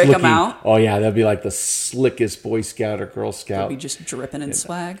best trick 'em looking. out? Oh yeah, they'll be like the slickest Boy Scout or Girl They'll Scout. be just dripping in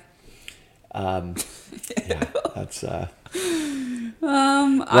swag. Yeah, that's. I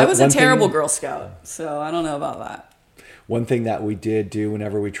was a terrible Girl Scout, so I don't know about that. One thing that we did do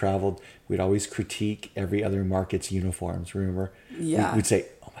whenever we traveled, we'd always critique every other market's uniforms. Remember? Yeah. We'd say,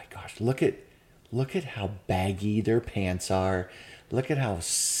 "Oh my gosh, look at how baggy their pants are. Look at how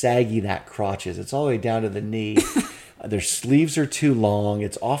saggy that crotch is. It's all the way down to the knee. Their sleeves are too long.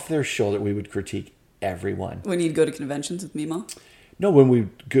 It's off their shoulder." We would critique everyone. When you'd go to conventions with Mima? No, when we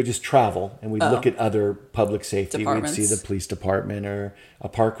go just travel and we'd Oh. look at other public safety, we'd Departments. see the police department or a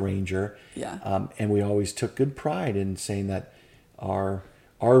park ranger. Yeah. And we always took good pride in saying that our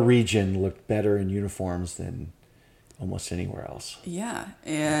region looked better in uniforms than almost anywhere else. Yeah.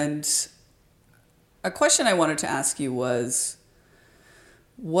 And a question I wanted to ask you was,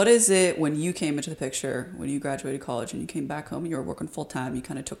 what is it when you came into the picture, when you graduated college and you came back home, you were working full time, you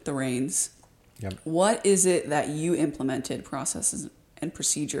kind of took the reins. Yep. What is it that you implemented, processes and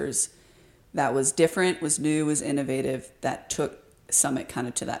procedures, that was different, was new, was innovative, that took Summit kind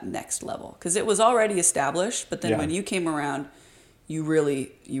of to that next level? Because it was already established, but then when you came around, you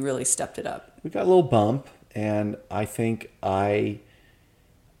really stepped it up. We got a little bump, and I think I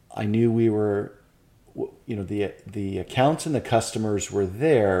knew we were, the accounts and the customers were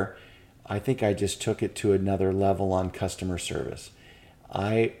there. I think I just took it to another level on customer service.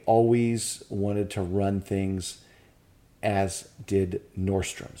 I always wanted to run things as did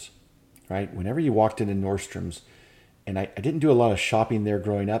Nordstrom's, right? Whenever you walked into Nordstrom's, and I didn't do a lot of shopping there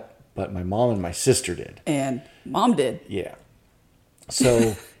growing up, but my mom and my sister did. And Mom did. Yeah.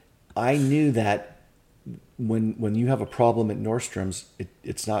 So I knew that when you have a problem at Nordstrom's,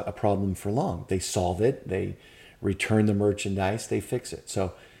 it's not a problem for long. They solve it. They return the merchandise. They fix it.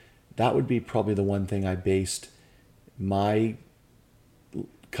 So that would be probably the one thing I based my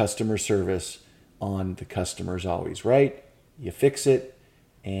customer service on. The customer's always right. You fix it,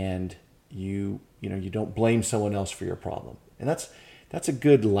 and you don't blame someone else for your problem. And that's a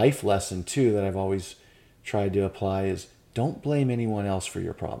good life lesson too that I've always tried to apply is don't blame anyone else for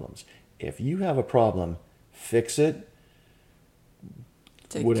your problems. If you have a problem, fix it.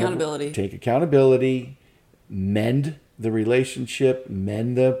 Take accountability, mend the relationship,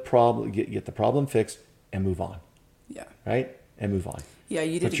 mend the problem, get the problem fixed, and move on. Yeah. Right? And move on. Yeah,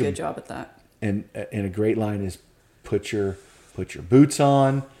 you did a good job at that. And a great line is put your boots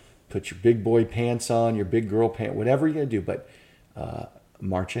on, put your big boy pants on, your big girl pants, whatever you got to do, but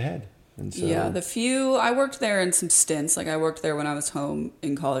march ahead. And so, yeah, I worked there in some stints. Like I worked there when I was home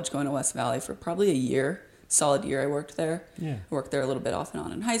in college going to West Valley for probably a year, solid year I worked there. Yeah. I worked there a little bit off and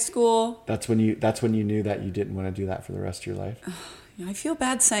on in high school. That's when you knew that you didn't want to do that for the rest of your life. I feel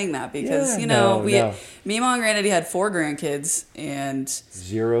bad saying that because, me and Mom and Granddaddy had 4 grandkids and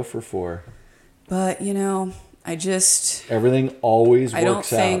 0 for 4. But, I just everything always works out. I don't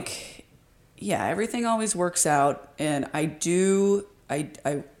think everything always works out, and I do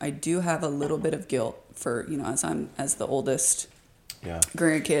have a little bit of guilt for, as the oldest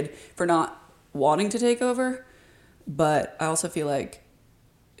grandkid for not wanting to take over, but I also feel like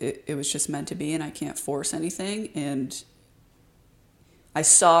it was just meant to be and I can't force anything, and I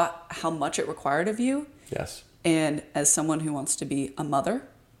saw how much it required of you. Yes. And as someone who wants to be a mother,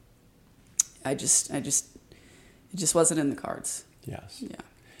 it just wasn't in the cards. Yes. Yeah.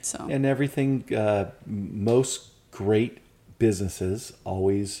 So. And everything, most great businesses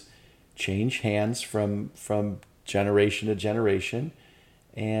always change hands from generation to generation,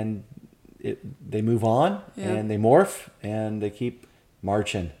 and they move on and they morph and they keep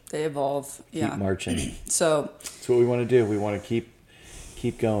marching. They evolve. Keep marching. So that's what we want to do. We want to keep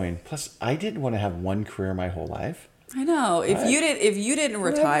going. Plus, I didn't want to have one career my whole life. I know. If you didn't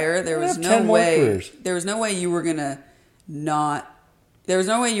retire, there was no way you were gonna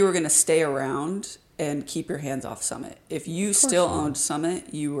stay around and keep your hands off Summit. If you still owned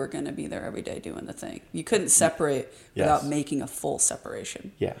Summit, you were gonna be there every day doing the thing. You couldn't separate without making a full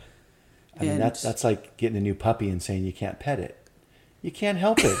separation. Yeah. I mean, that's like getting a new puppy and saying you can't pet it. You can't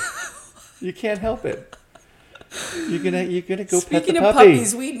help it. You can't help it. You're gonna go pet the puppy. Speaking of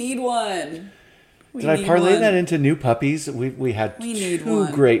puppies, we need one. Did I parlay that into new puppies? We had 2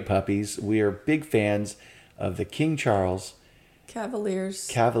 great puppies. We are big fans of the King Charles Cavaliers.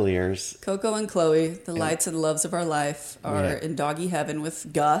 Coco and Chloe, the lights and loves of our life, are in doggy heaven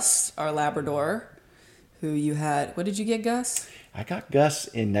with Gus, our Labrador, who you had. What did you get, Gus? I got Gus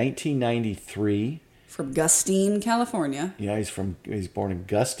in 1993. From Gustine, California. Yeah, he's born in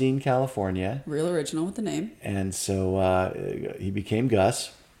Gustine, California. Real original with the name. And so he became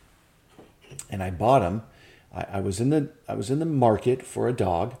Gus, and I bought him. I was in the market for a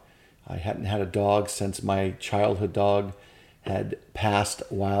dog. I hadn't had a dog since my childhood dog had passed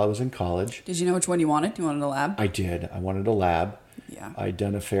while I was in college. Did you know which one you wanted? You wanted a lab? I did. I wanted a lab. Yeah. I'd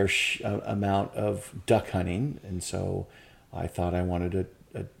done a fair amount of duck hunting, and so I thought I wanted a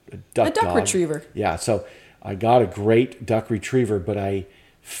duck dog. Retriever. Yeah, so I got a great duck retriever, but I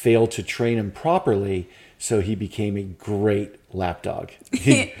failed to train him properly, so he became a great lap dog.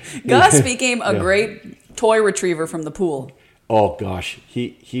 Gus became a great toy retriever from the pool. Oh gosh,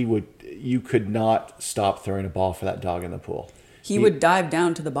 he would. You could not stop throwing a ball for that dog in the pool. He would dive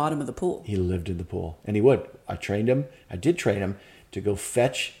down to the bottom of the pool. He lived in the pool, and he would. I did train him to go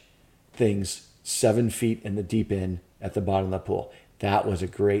fetch things 7 feet in the deep end at the bottom of the pool. That was a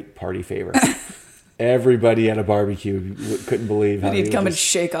great party favor. Everybody at a barbecue couldn't believe how he'd come and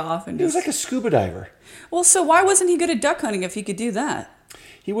shake off. He was like a scuba diver. Well, so why wasn't he good at duck hunting if he could do that?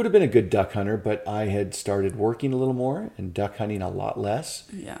 He would have been a good duck hunter, but I had started working a little more and duck hunting a lot less.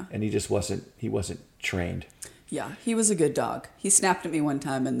 Yeah. And he wasn't trained. Yeah, he was a good dog. He snapped at me one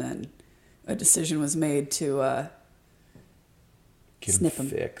time, and then a decision was made to snip him.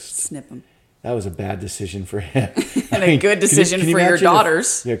 Fixed. Snip him. That was a bad decision for him. And a good decision for your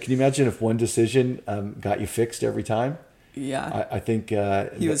daughters. Can you imagine if one decision got you fixed every time? Yeah. I think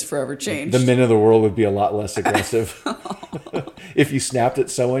he was forever changed. The men of the world would be a lot less aggressive. If you snapped at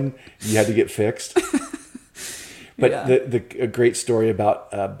someone, you had to get fixed. But a great story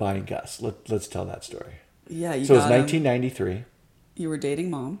about buying Gus. Let's tell that story. Yeah, so it was 1993. You were dating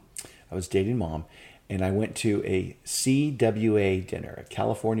Mom. I was dating Mom, and I went to a CWA dinner, a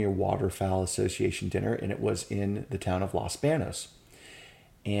California Waterfowl Association dinner, and it was in the town of Los Banos.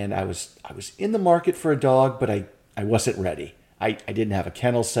 And I was in the market for a dog, but I wasn't ready. I didn't have a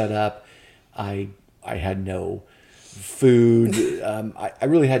kennel set up. I had no food. I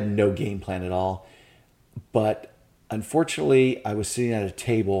really had no game plan at all. But unfortunately, I was sitting at a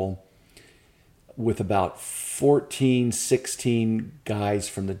table with about 14, 16 guys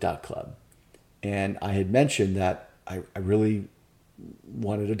from the duck club. And I had mentioned that I really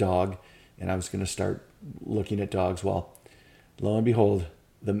wanted a dog, and I was going to start looking at dogs. Well, lo and behold,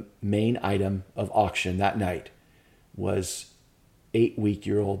 the main item of auction that night was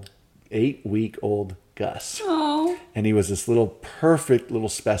 8-week-old Gus. Oh. And he was this little perfect little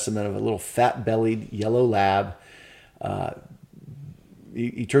specimen of a little fat-bellied yellow lab.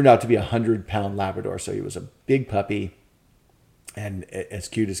 He turned out to be a 100-pound Labrador, so he was a big puppy and as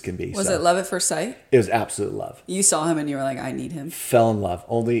cute as can be. Was it love at first sight? It was absolute love. You saw him and you were like, I need him. Fell in love.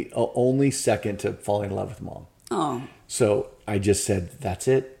 Only second to falling in love with Mom. Oh. So I just said, that's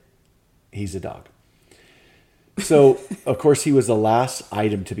it. He's a dog. So, of course, he was the last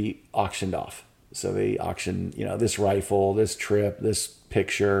item to be auctioned off. So they auctioned, this rifle, this trip, this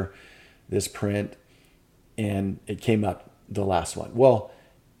picture, this print, and it came up the last one. Well,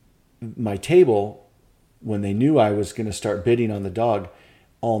 my table, when they knew I was going to start bidding on the dog,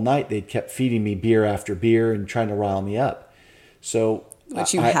 all night they kept feeding me beer after beer and trying to rile me up. So,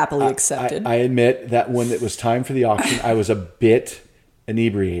 which you happily accepted. I admit that when it was time for the auction, I was a bit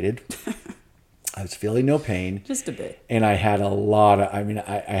inebriated. I was feeling no pain. Just a bit. And I had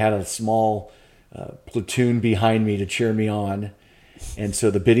I had a small platoon behind me to cheer me on. And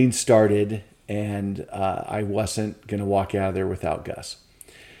so the bidding started, and I wasn't going to walk out of there without Gus.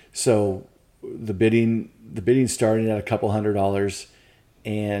 So the bidding started at $200,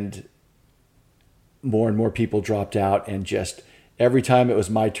 and more people dropped out, and just every time it was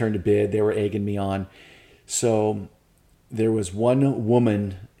my turn to bid, they were egging me on. So there was one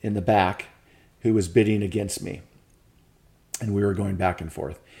woman in the back who was bidding against me, and we were going back and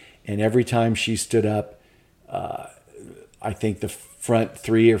forth. And every time she stood up, I think the front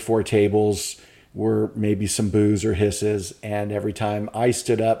 3 or 4 tables were maybe some boos or hisses. And every time I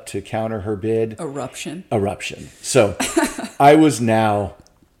stood up to counter her bid, eruption. So I was now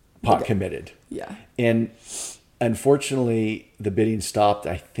pot committed. Yeah. And unfortunately, the bidding stopped,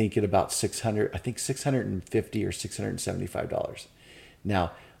 I think, at about $650 or $675.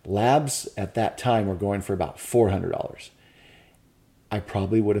 Now, labs at that time were going for about $400. I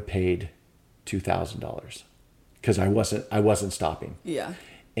probably would have paid $2,000 because I wasn't stopping. Yeah.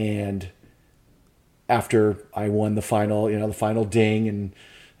 And after I won the final ding and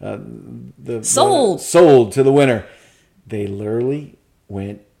the sold to the winner, they literally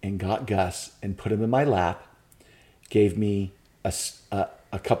went and got Gus and put him in my lap, gave me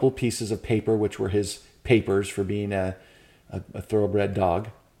a couple pieces of paper, which were his papers for being a thoroughbred dog,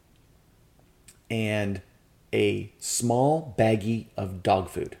 and a small baggie of dog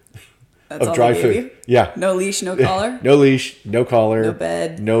food. That's of dry food. You? Yeah. No leash, no collar? No leash, no collar. No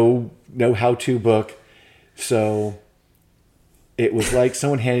bed. No how-to book. So it was like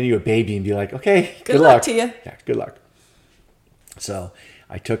someone handing you a baby and be like, okay, good luck to you. Yeah, good luck. So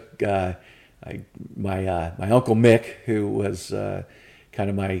I took my Uncle Mick, who was kind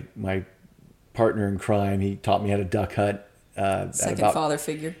of my partner in crime. He taught me how to duck hunt. Second father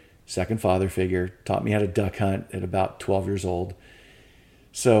figure. Second father figure. Taught me how to duck hunt at about 12 years old.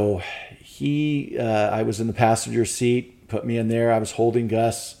 So I was in the passenger seat, put me in there. I was holding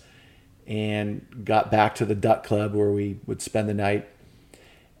Gus and got back to the duck club where we would spend the night.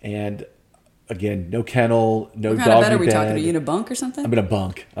 And again, no kennel, no doggy bed. What kind of bed are we talking? Are you in a bunk or something? I'm in a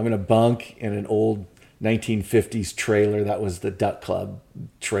bunk. I'm in a bunk in an old 1950s trailer. That was the duck club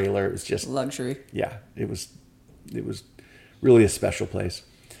trailer. It was just luxury. Yeah, it was really a special place.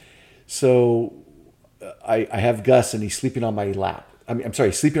 So I have Gus and he's sleeping on my lap. I'm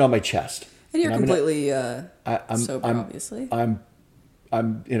sorry, sleeping on my chest. And you're completely sober, obviously.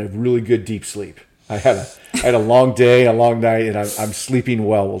 I'm in a really good deep sleep. I had a long day, a long night, and I'm sleeping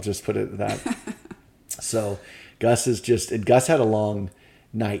well. We'll just put it at that. So Gus had a long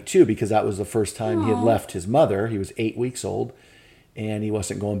night too, because that was the first time he had left his mother. He was 8 weeks old, and he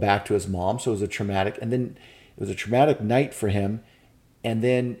wasn't going back to his mom. So it was a traumatic night for him. And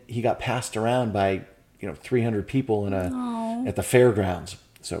then he got passed around by 300 people at the fairgrounds.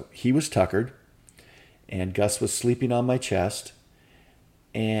 So he was tuckered, and Gus was sleeping on my chest.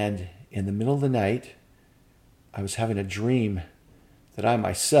 And in the middle of the night, I was having a dream that I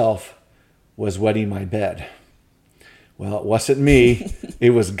myself was wetting my bed. Well, it wasn't me. It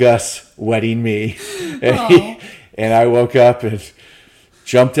was Gus wetting me. And I woke up and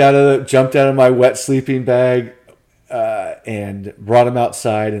jumped out of my wet sleeping bag and brought him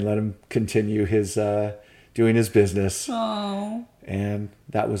outside and let him continue his doing his business. Oh. And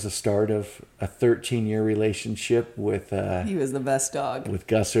that was the start of a 13-year relationship with... he was the best dog. With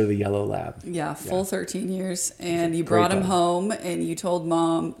Gusser, the yellow lab. Yeah, full 13 years. And you brought him home and you told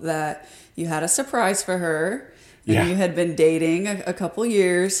Mom that you had a surprise for her. And you had been dating a couple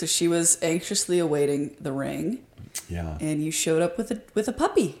years, so she was anxiously awaiting the ring. Yeah. And you showed up with a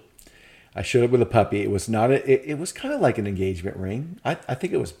puppy. I showed up with a puppy. It was not it was kind of like an engagement ring. I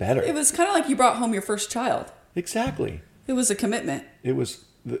think it was better. It was kind of like you brought home your first child. Exactly. It was a commitment. It was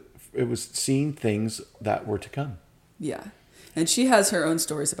seeing things that were to come. Yeah. And she has her own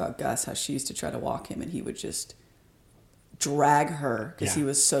stories about Gus, how she used to try to walk him and he would just drag her because he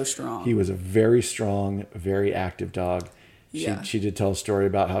was so strong. He was a very strong, very active dog. She did tell a story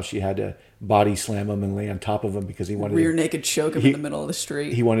about how she had to body slam him and lay on top of him because he wanted rear naked choke him in the middle of the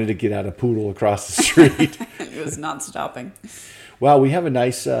street. He wanted to get out a poodle across the street. It was not stopping. Well, we have a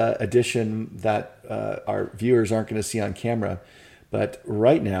nice addition that our viewers aren't going to see on camera, but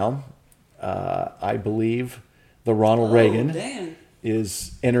right now, I believe the Ronald Reagan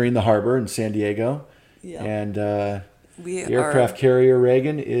is entering the harbor in San Diego, and the aircraft carrier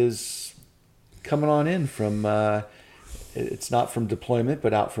Reagan is coming on in from. It's not from deployment,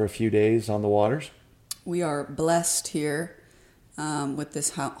 but out for a few days on the waters. We are blessed here with this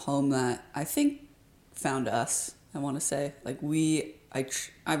home that I think found us. I want to say,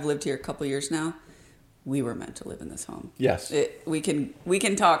 I've lived here a couple years now. We were meant to live in this home. Yes. We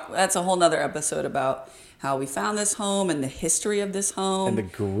can talk. That's a whole nother episode about how we found this home and the history of this home. And the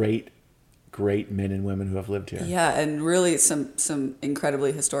great men and women who have lived here. Yeah, and really some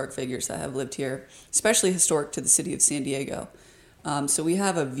incredibly historic figures that have lived here, especially historic to the city of San Diego. So we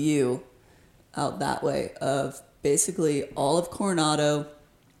have a view out that way of basically all of Coronado,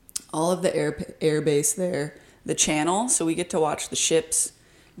 all of the air base there, the channel, so we get to watch the ships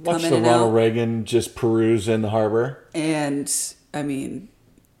watch the Ronald Reagan just peruse in the harbor. And, I mean,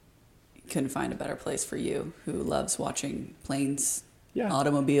 couldn't find a better place for you who loves watching planes,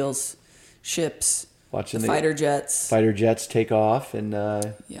 automobiles, ships, watching the fighter jets. Fighter jets take off and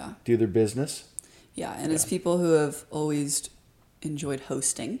do their business. Yeah, and as people who have always enjoyed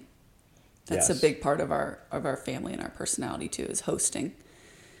hosting, that's a big part of our family and our personality too, is hosting.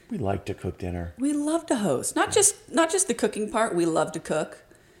 We like to cook dinner. We love to host. Not just the cooking part. We love to cook,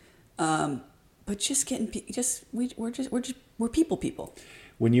 but just we're people.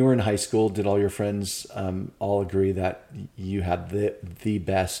 When you were in high school, did all your friends all agree that you had the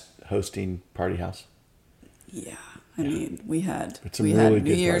best hosting party house? Yeah. I mean, we had really New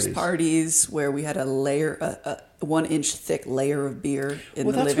good Year's parties. parties where we had a 1-inch thick layer of beer in the living room.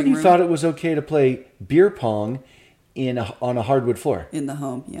 Well, that's when you thought it was okay to play beer pong on a hardwood floor. In the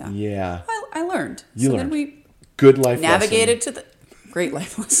home, yeah. Yeah. I learned. You Then learned. we Good life navigated lesson. to the great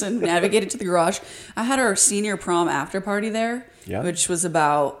life lesson. Navigated to the garage. I had our senior prom after party there, which was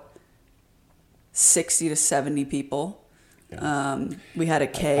about 60 to 70 people. Yeah. We had a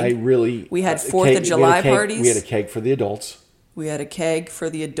keg. We had 4th of July parties. We had a keg for the adults. We had a keg for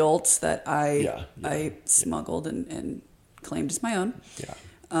the adults that I smuggled and claimed as my own.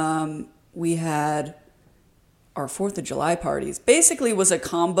 Yeah. We had our 4th of July parties. Basically, was a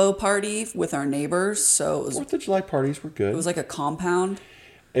combo party with our neighbors. So it was 4th of July parties were good. It was like a compound.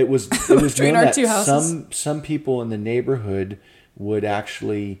 It was between our that two houses. Some people in the neighborhood would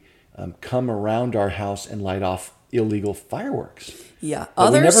actually come around our house and light off illegal fireworks. Yeah,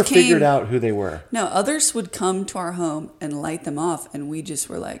 but we never figured out who they were. No, others would come to our home and light them off, and we just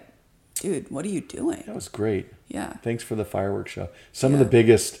were like, "Dude, what are you doing?" That was great. Yeah. Thanks for the fireworks show. Some of the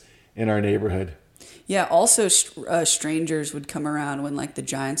biggest in our neighborhood. Yeah. Also, strangers would come around when like the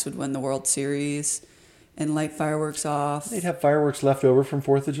Giants would win the World Series, and light fireworks off. They'd have fireworks left over from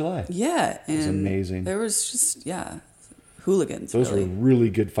 4th of July. Yeah, and it was amazing. There was just hooligans. Those were really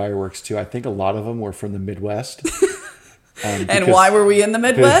good fireworks too. I think a lot of them were from the Midwest. And why were we in the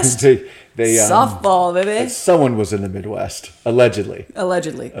Midwest? They softball, baby. Someone was in the Midwest, allegedly.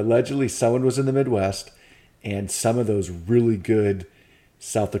 Allegedly, someone was in the Midwest, and some of those really good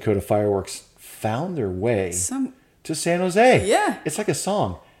South Dakota fireworks found their way to San Jose. Yeah, it's like a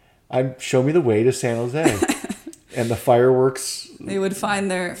song. Show me the way to San Jose, and the fireworks. They would find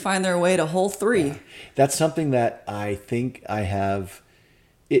their way to hole 3. Yeah. That's something that I think I have.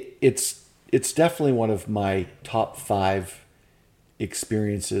 It's definitely one of my top 5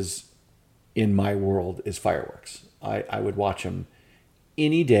 experiences in my world is fireworks. I would watch them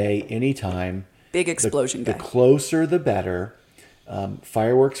any day, anytime. Big explosion guy. The closer, the better.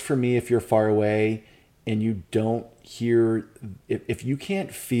 Fireworks for me, if you're far away and you don't hear, if you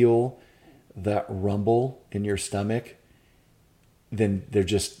can't feel that rumble in your stomach, then they're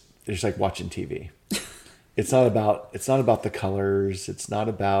just like watching TV. It's not about the colors. It's not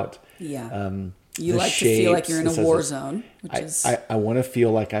about you like to feel like you're in a war zone. I want to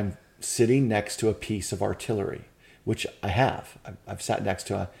feel like I'm sitting next to a piece of artillery, which I have. I've sat next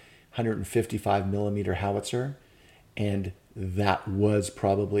to a 155 millimeter howitzer, and that was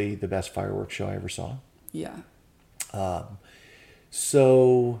probably the best fireworks show I ever saw. Yeah.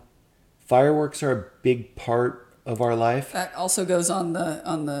 So fireworks are a big part of our life. That also goes on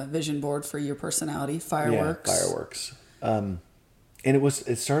the vision board for your personality. Fireworks. Yeah, fireworks. And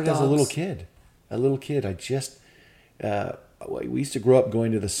it started Dogs. As a little kid. I just we used to grow up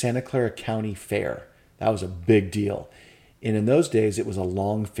going to the Santa Clara County Fair. That was a big deal. And in those days, it was a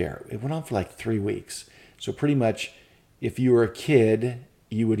long fair. It went on for like 3 weeks. So pretty much, if you were a kid,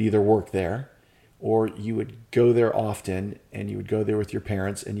 you would either work there or you would go there often, and you would go there with your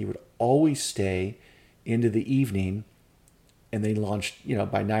parents, and you would always stay into the evening. And they launched,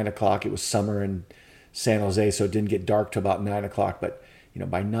 by 9 o'clock. It was summer in San Jose, so it didn't get dark till about 9 o'clock. But,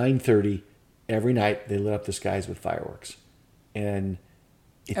 by 9:30, every night, they lit up the skies with fireworks. And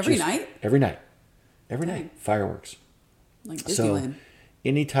every night? Every night, fireworks. Like Disneyland. So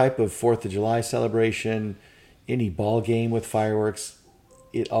any type of 4th of July celebration, any ball game with fireworks,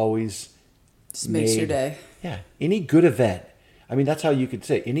 it always just makes your day. Yeah. Any good event. I mean, that's how you could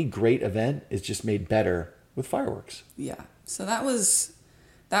say any great event is just made better with fireworks. Yeah. So that was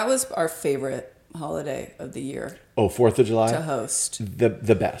our favorite holiday of the year. Oh, 4th of July? To host.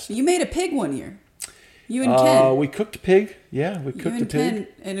 The best. You made a pig one year. You and Ken. We cooked a pig. Yeah, we cooked a pig. Ken,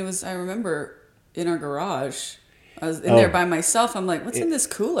 and it was, I remember, in our garage. I was in there by myself. I'm like, what's in this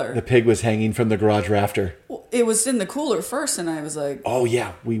cooler? The pig was hanging from the garage rafter. Well, it was in the cooler first, and I was like, oh,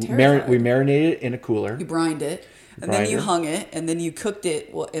 yeah. We marinated it in a cooler. You brined it. And then you hung it, and then you cooked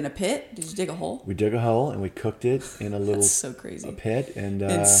it in a pit. Did you dig a hole? We dug a hole, and we cooked it in a little That's so crazy. A pit. And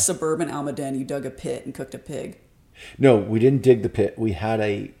in suburban Almaden, you dug a pit and cooked a pig. No, we didn't dig the pit. We had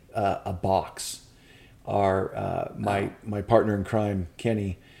a box. My partner in crime,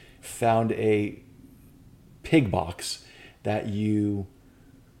 Kenny, found a pig box that you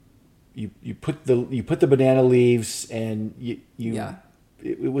put the banana leaves, and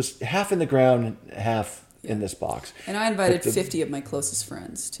it was half in the ground, half in this box. And I invited 50 of my closest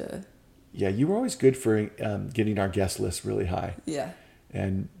friends to. Yeah, you were always good for getting our guest list really high. Yeah.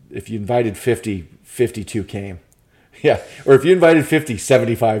 And if you invited 50, 52 came. Yeah. Or if you invited 50,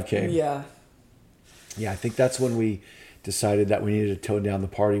 75 came. Yeah. Yeah, I think that's when we decided that we needed to tone down the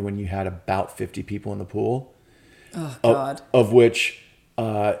party when you had about 50 people in the pool. Oh, God. Of which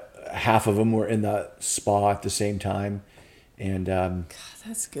half of them were in the spa at the same time. And God,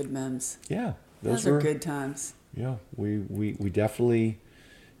 that's good memes. yeah, Those are good times. Yeah, we definitely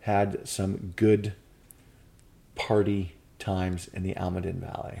had some good party times in the Almaden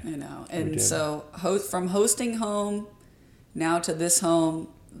Valley. I know. And so from hosting home now to this home,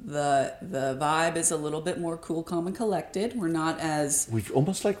 the vibe is a little bit more cool, calm, and collected. We're not as...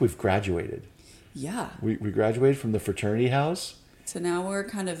 We've graduated. Yeah. We graduated from the fraternity house. So now we're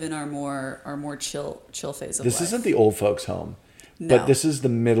kind of in our more chill phase of life. This isn't the old folks' home, no. But this is the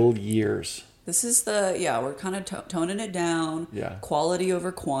middle years. This is we're kind of toning it down. Yeah. Quality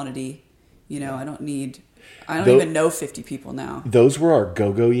over quantity. I don't even know 50 people now. Those were our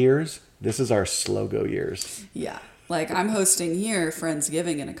go-go years. This is our slow-go years. Yeah. Like I'm hosting here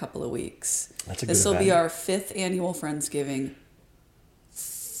Friendsgiving in a couple of weeks. That's a good This will event. be our 5th annual Friendsgiving.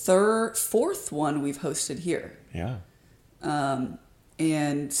 4th one we've hosted here. Yeah.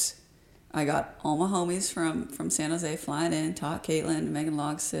 And I got all my homies from San Jose flying in, Todd, Caitlin, Megan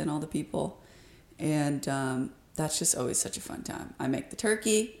Logston, all the people. And that's just always such a fun time. I make the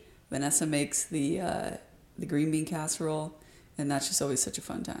turkey. Vanessa makes the green bean casserole. And that's just always such a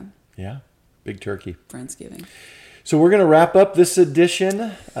fun time. Yeah. Big turkey. Friendsgiving. So we're going to wrap up this edition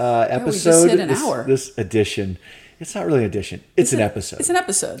episode. We just hit an hour. This edition. It's not really an edition. It's an episode. It's an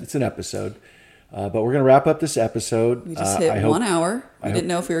episode. It's an episode. But we're going to wrap up this episode. We just hit 1 hour. We didn't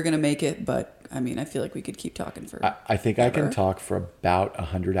know if we were going to make it, but I feel like we could keep talking for I think I can talk for about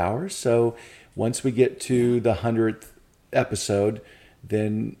 100 hours. So once we get to the 100th episode,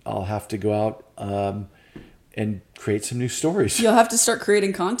 then I'll have to go out and create some new stories. You'll have to start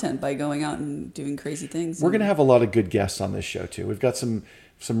creating content by going out and doing crazy things. We're going to have a lot of good guests on this show too. We've got some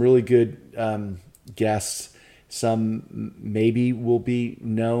really good guests. Some maybe will be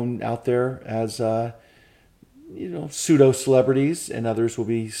known out there as pseudo celebrities, and others will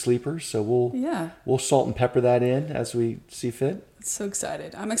be sleepers. So we'll salt and pepper that in as we see fit. So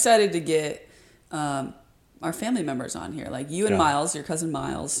excited! I'm excited to get our family members on here, like you and Miles, your cousin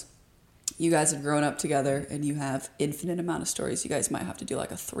Miles. You guys have grown up together, and you have infinite amount of stories. You guys might have to do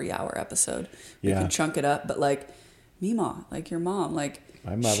like a 3-hour episode. We can chunk it up, but like Mima, like your mom, like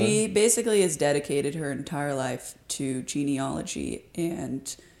my mother. She basically has dedicated her entire life to genealogy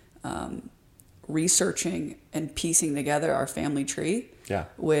and researching and piecing together our family tree. Yeah,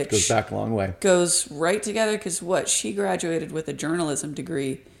 which goes back a long way. Goes right together because she graduated with a journalism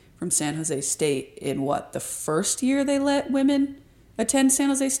degree from San Jose State in the first year they let women attend San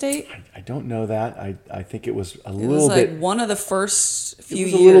Jose State? I don't know that. I think it was a little bit... It was like one of the first few years.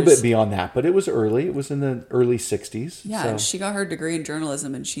 It was a little bit beyond that, but it was early. It was in the early 60s. Yeah, and she got her degree in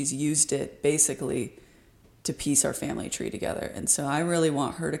journalism, and she's used it basically to piece our family tree together. And so I really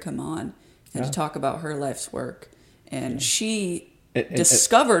want her to come on and to talk about her life's work. And she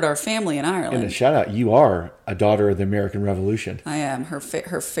discovered our family in Ireland. And a shout out, you are a daughter of the American Revolution. I am. Her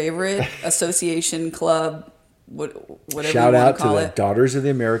favorite association club... whatever Shout you out to call the Daughters of the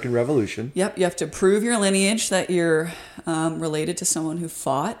American Revolution. Yep, you have to prove your lineage that you're related to someone who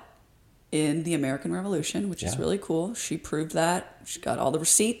fought in the American Revolution, which is really cool. She proved that. She got all the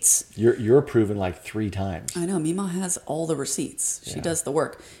receipts. You're proven like 3 times. I know. Mima has all the receipts. She does the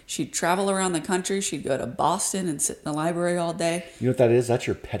work. She'd travel around the country. She'd go to Boston and sit in the library all day. You know what that is? That's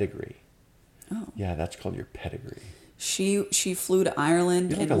your pedigree. Oh. Yeah, that's called your pedigree. She flew to Ireland.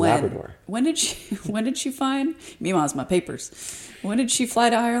 You're like and a Labrador. When did she find? Mima's my papers. When did she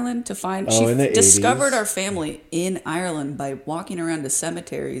fly to Ireland to find? She in the discovered 80s. our family in Ireland by walking around to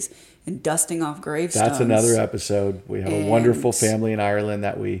cemeteries and dusting off gravestones. That's another episode. We have a wonderful family in Ireland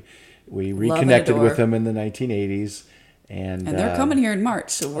that we reconnected with them in the 1980s. And they're coming here in March,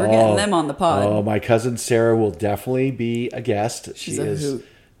 so we're getting them on the pod. Oh, my cousin Sarah will definitely be a guest. She's she is hoot.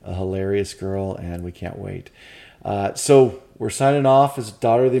 A hilarious girl, and we can't wait. So we're signing off as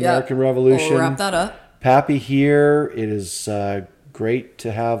Daughter of the American Revolution. We'll wrap that up. Pappy here. It is great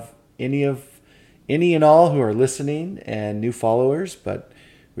to have any and all who are listening and new followers, but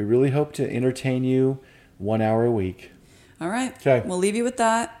we really hope to entertain you 1 hour a week. All right. Okay. We'll leave you with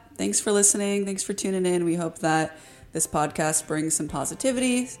that. Thanks for listening. Thanks for tuning in. We hope that this podcast brings some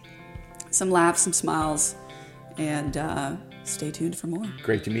positivity, some laughs, some smiles, and stay tuned for more.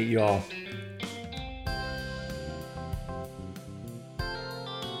 Great to meet you all.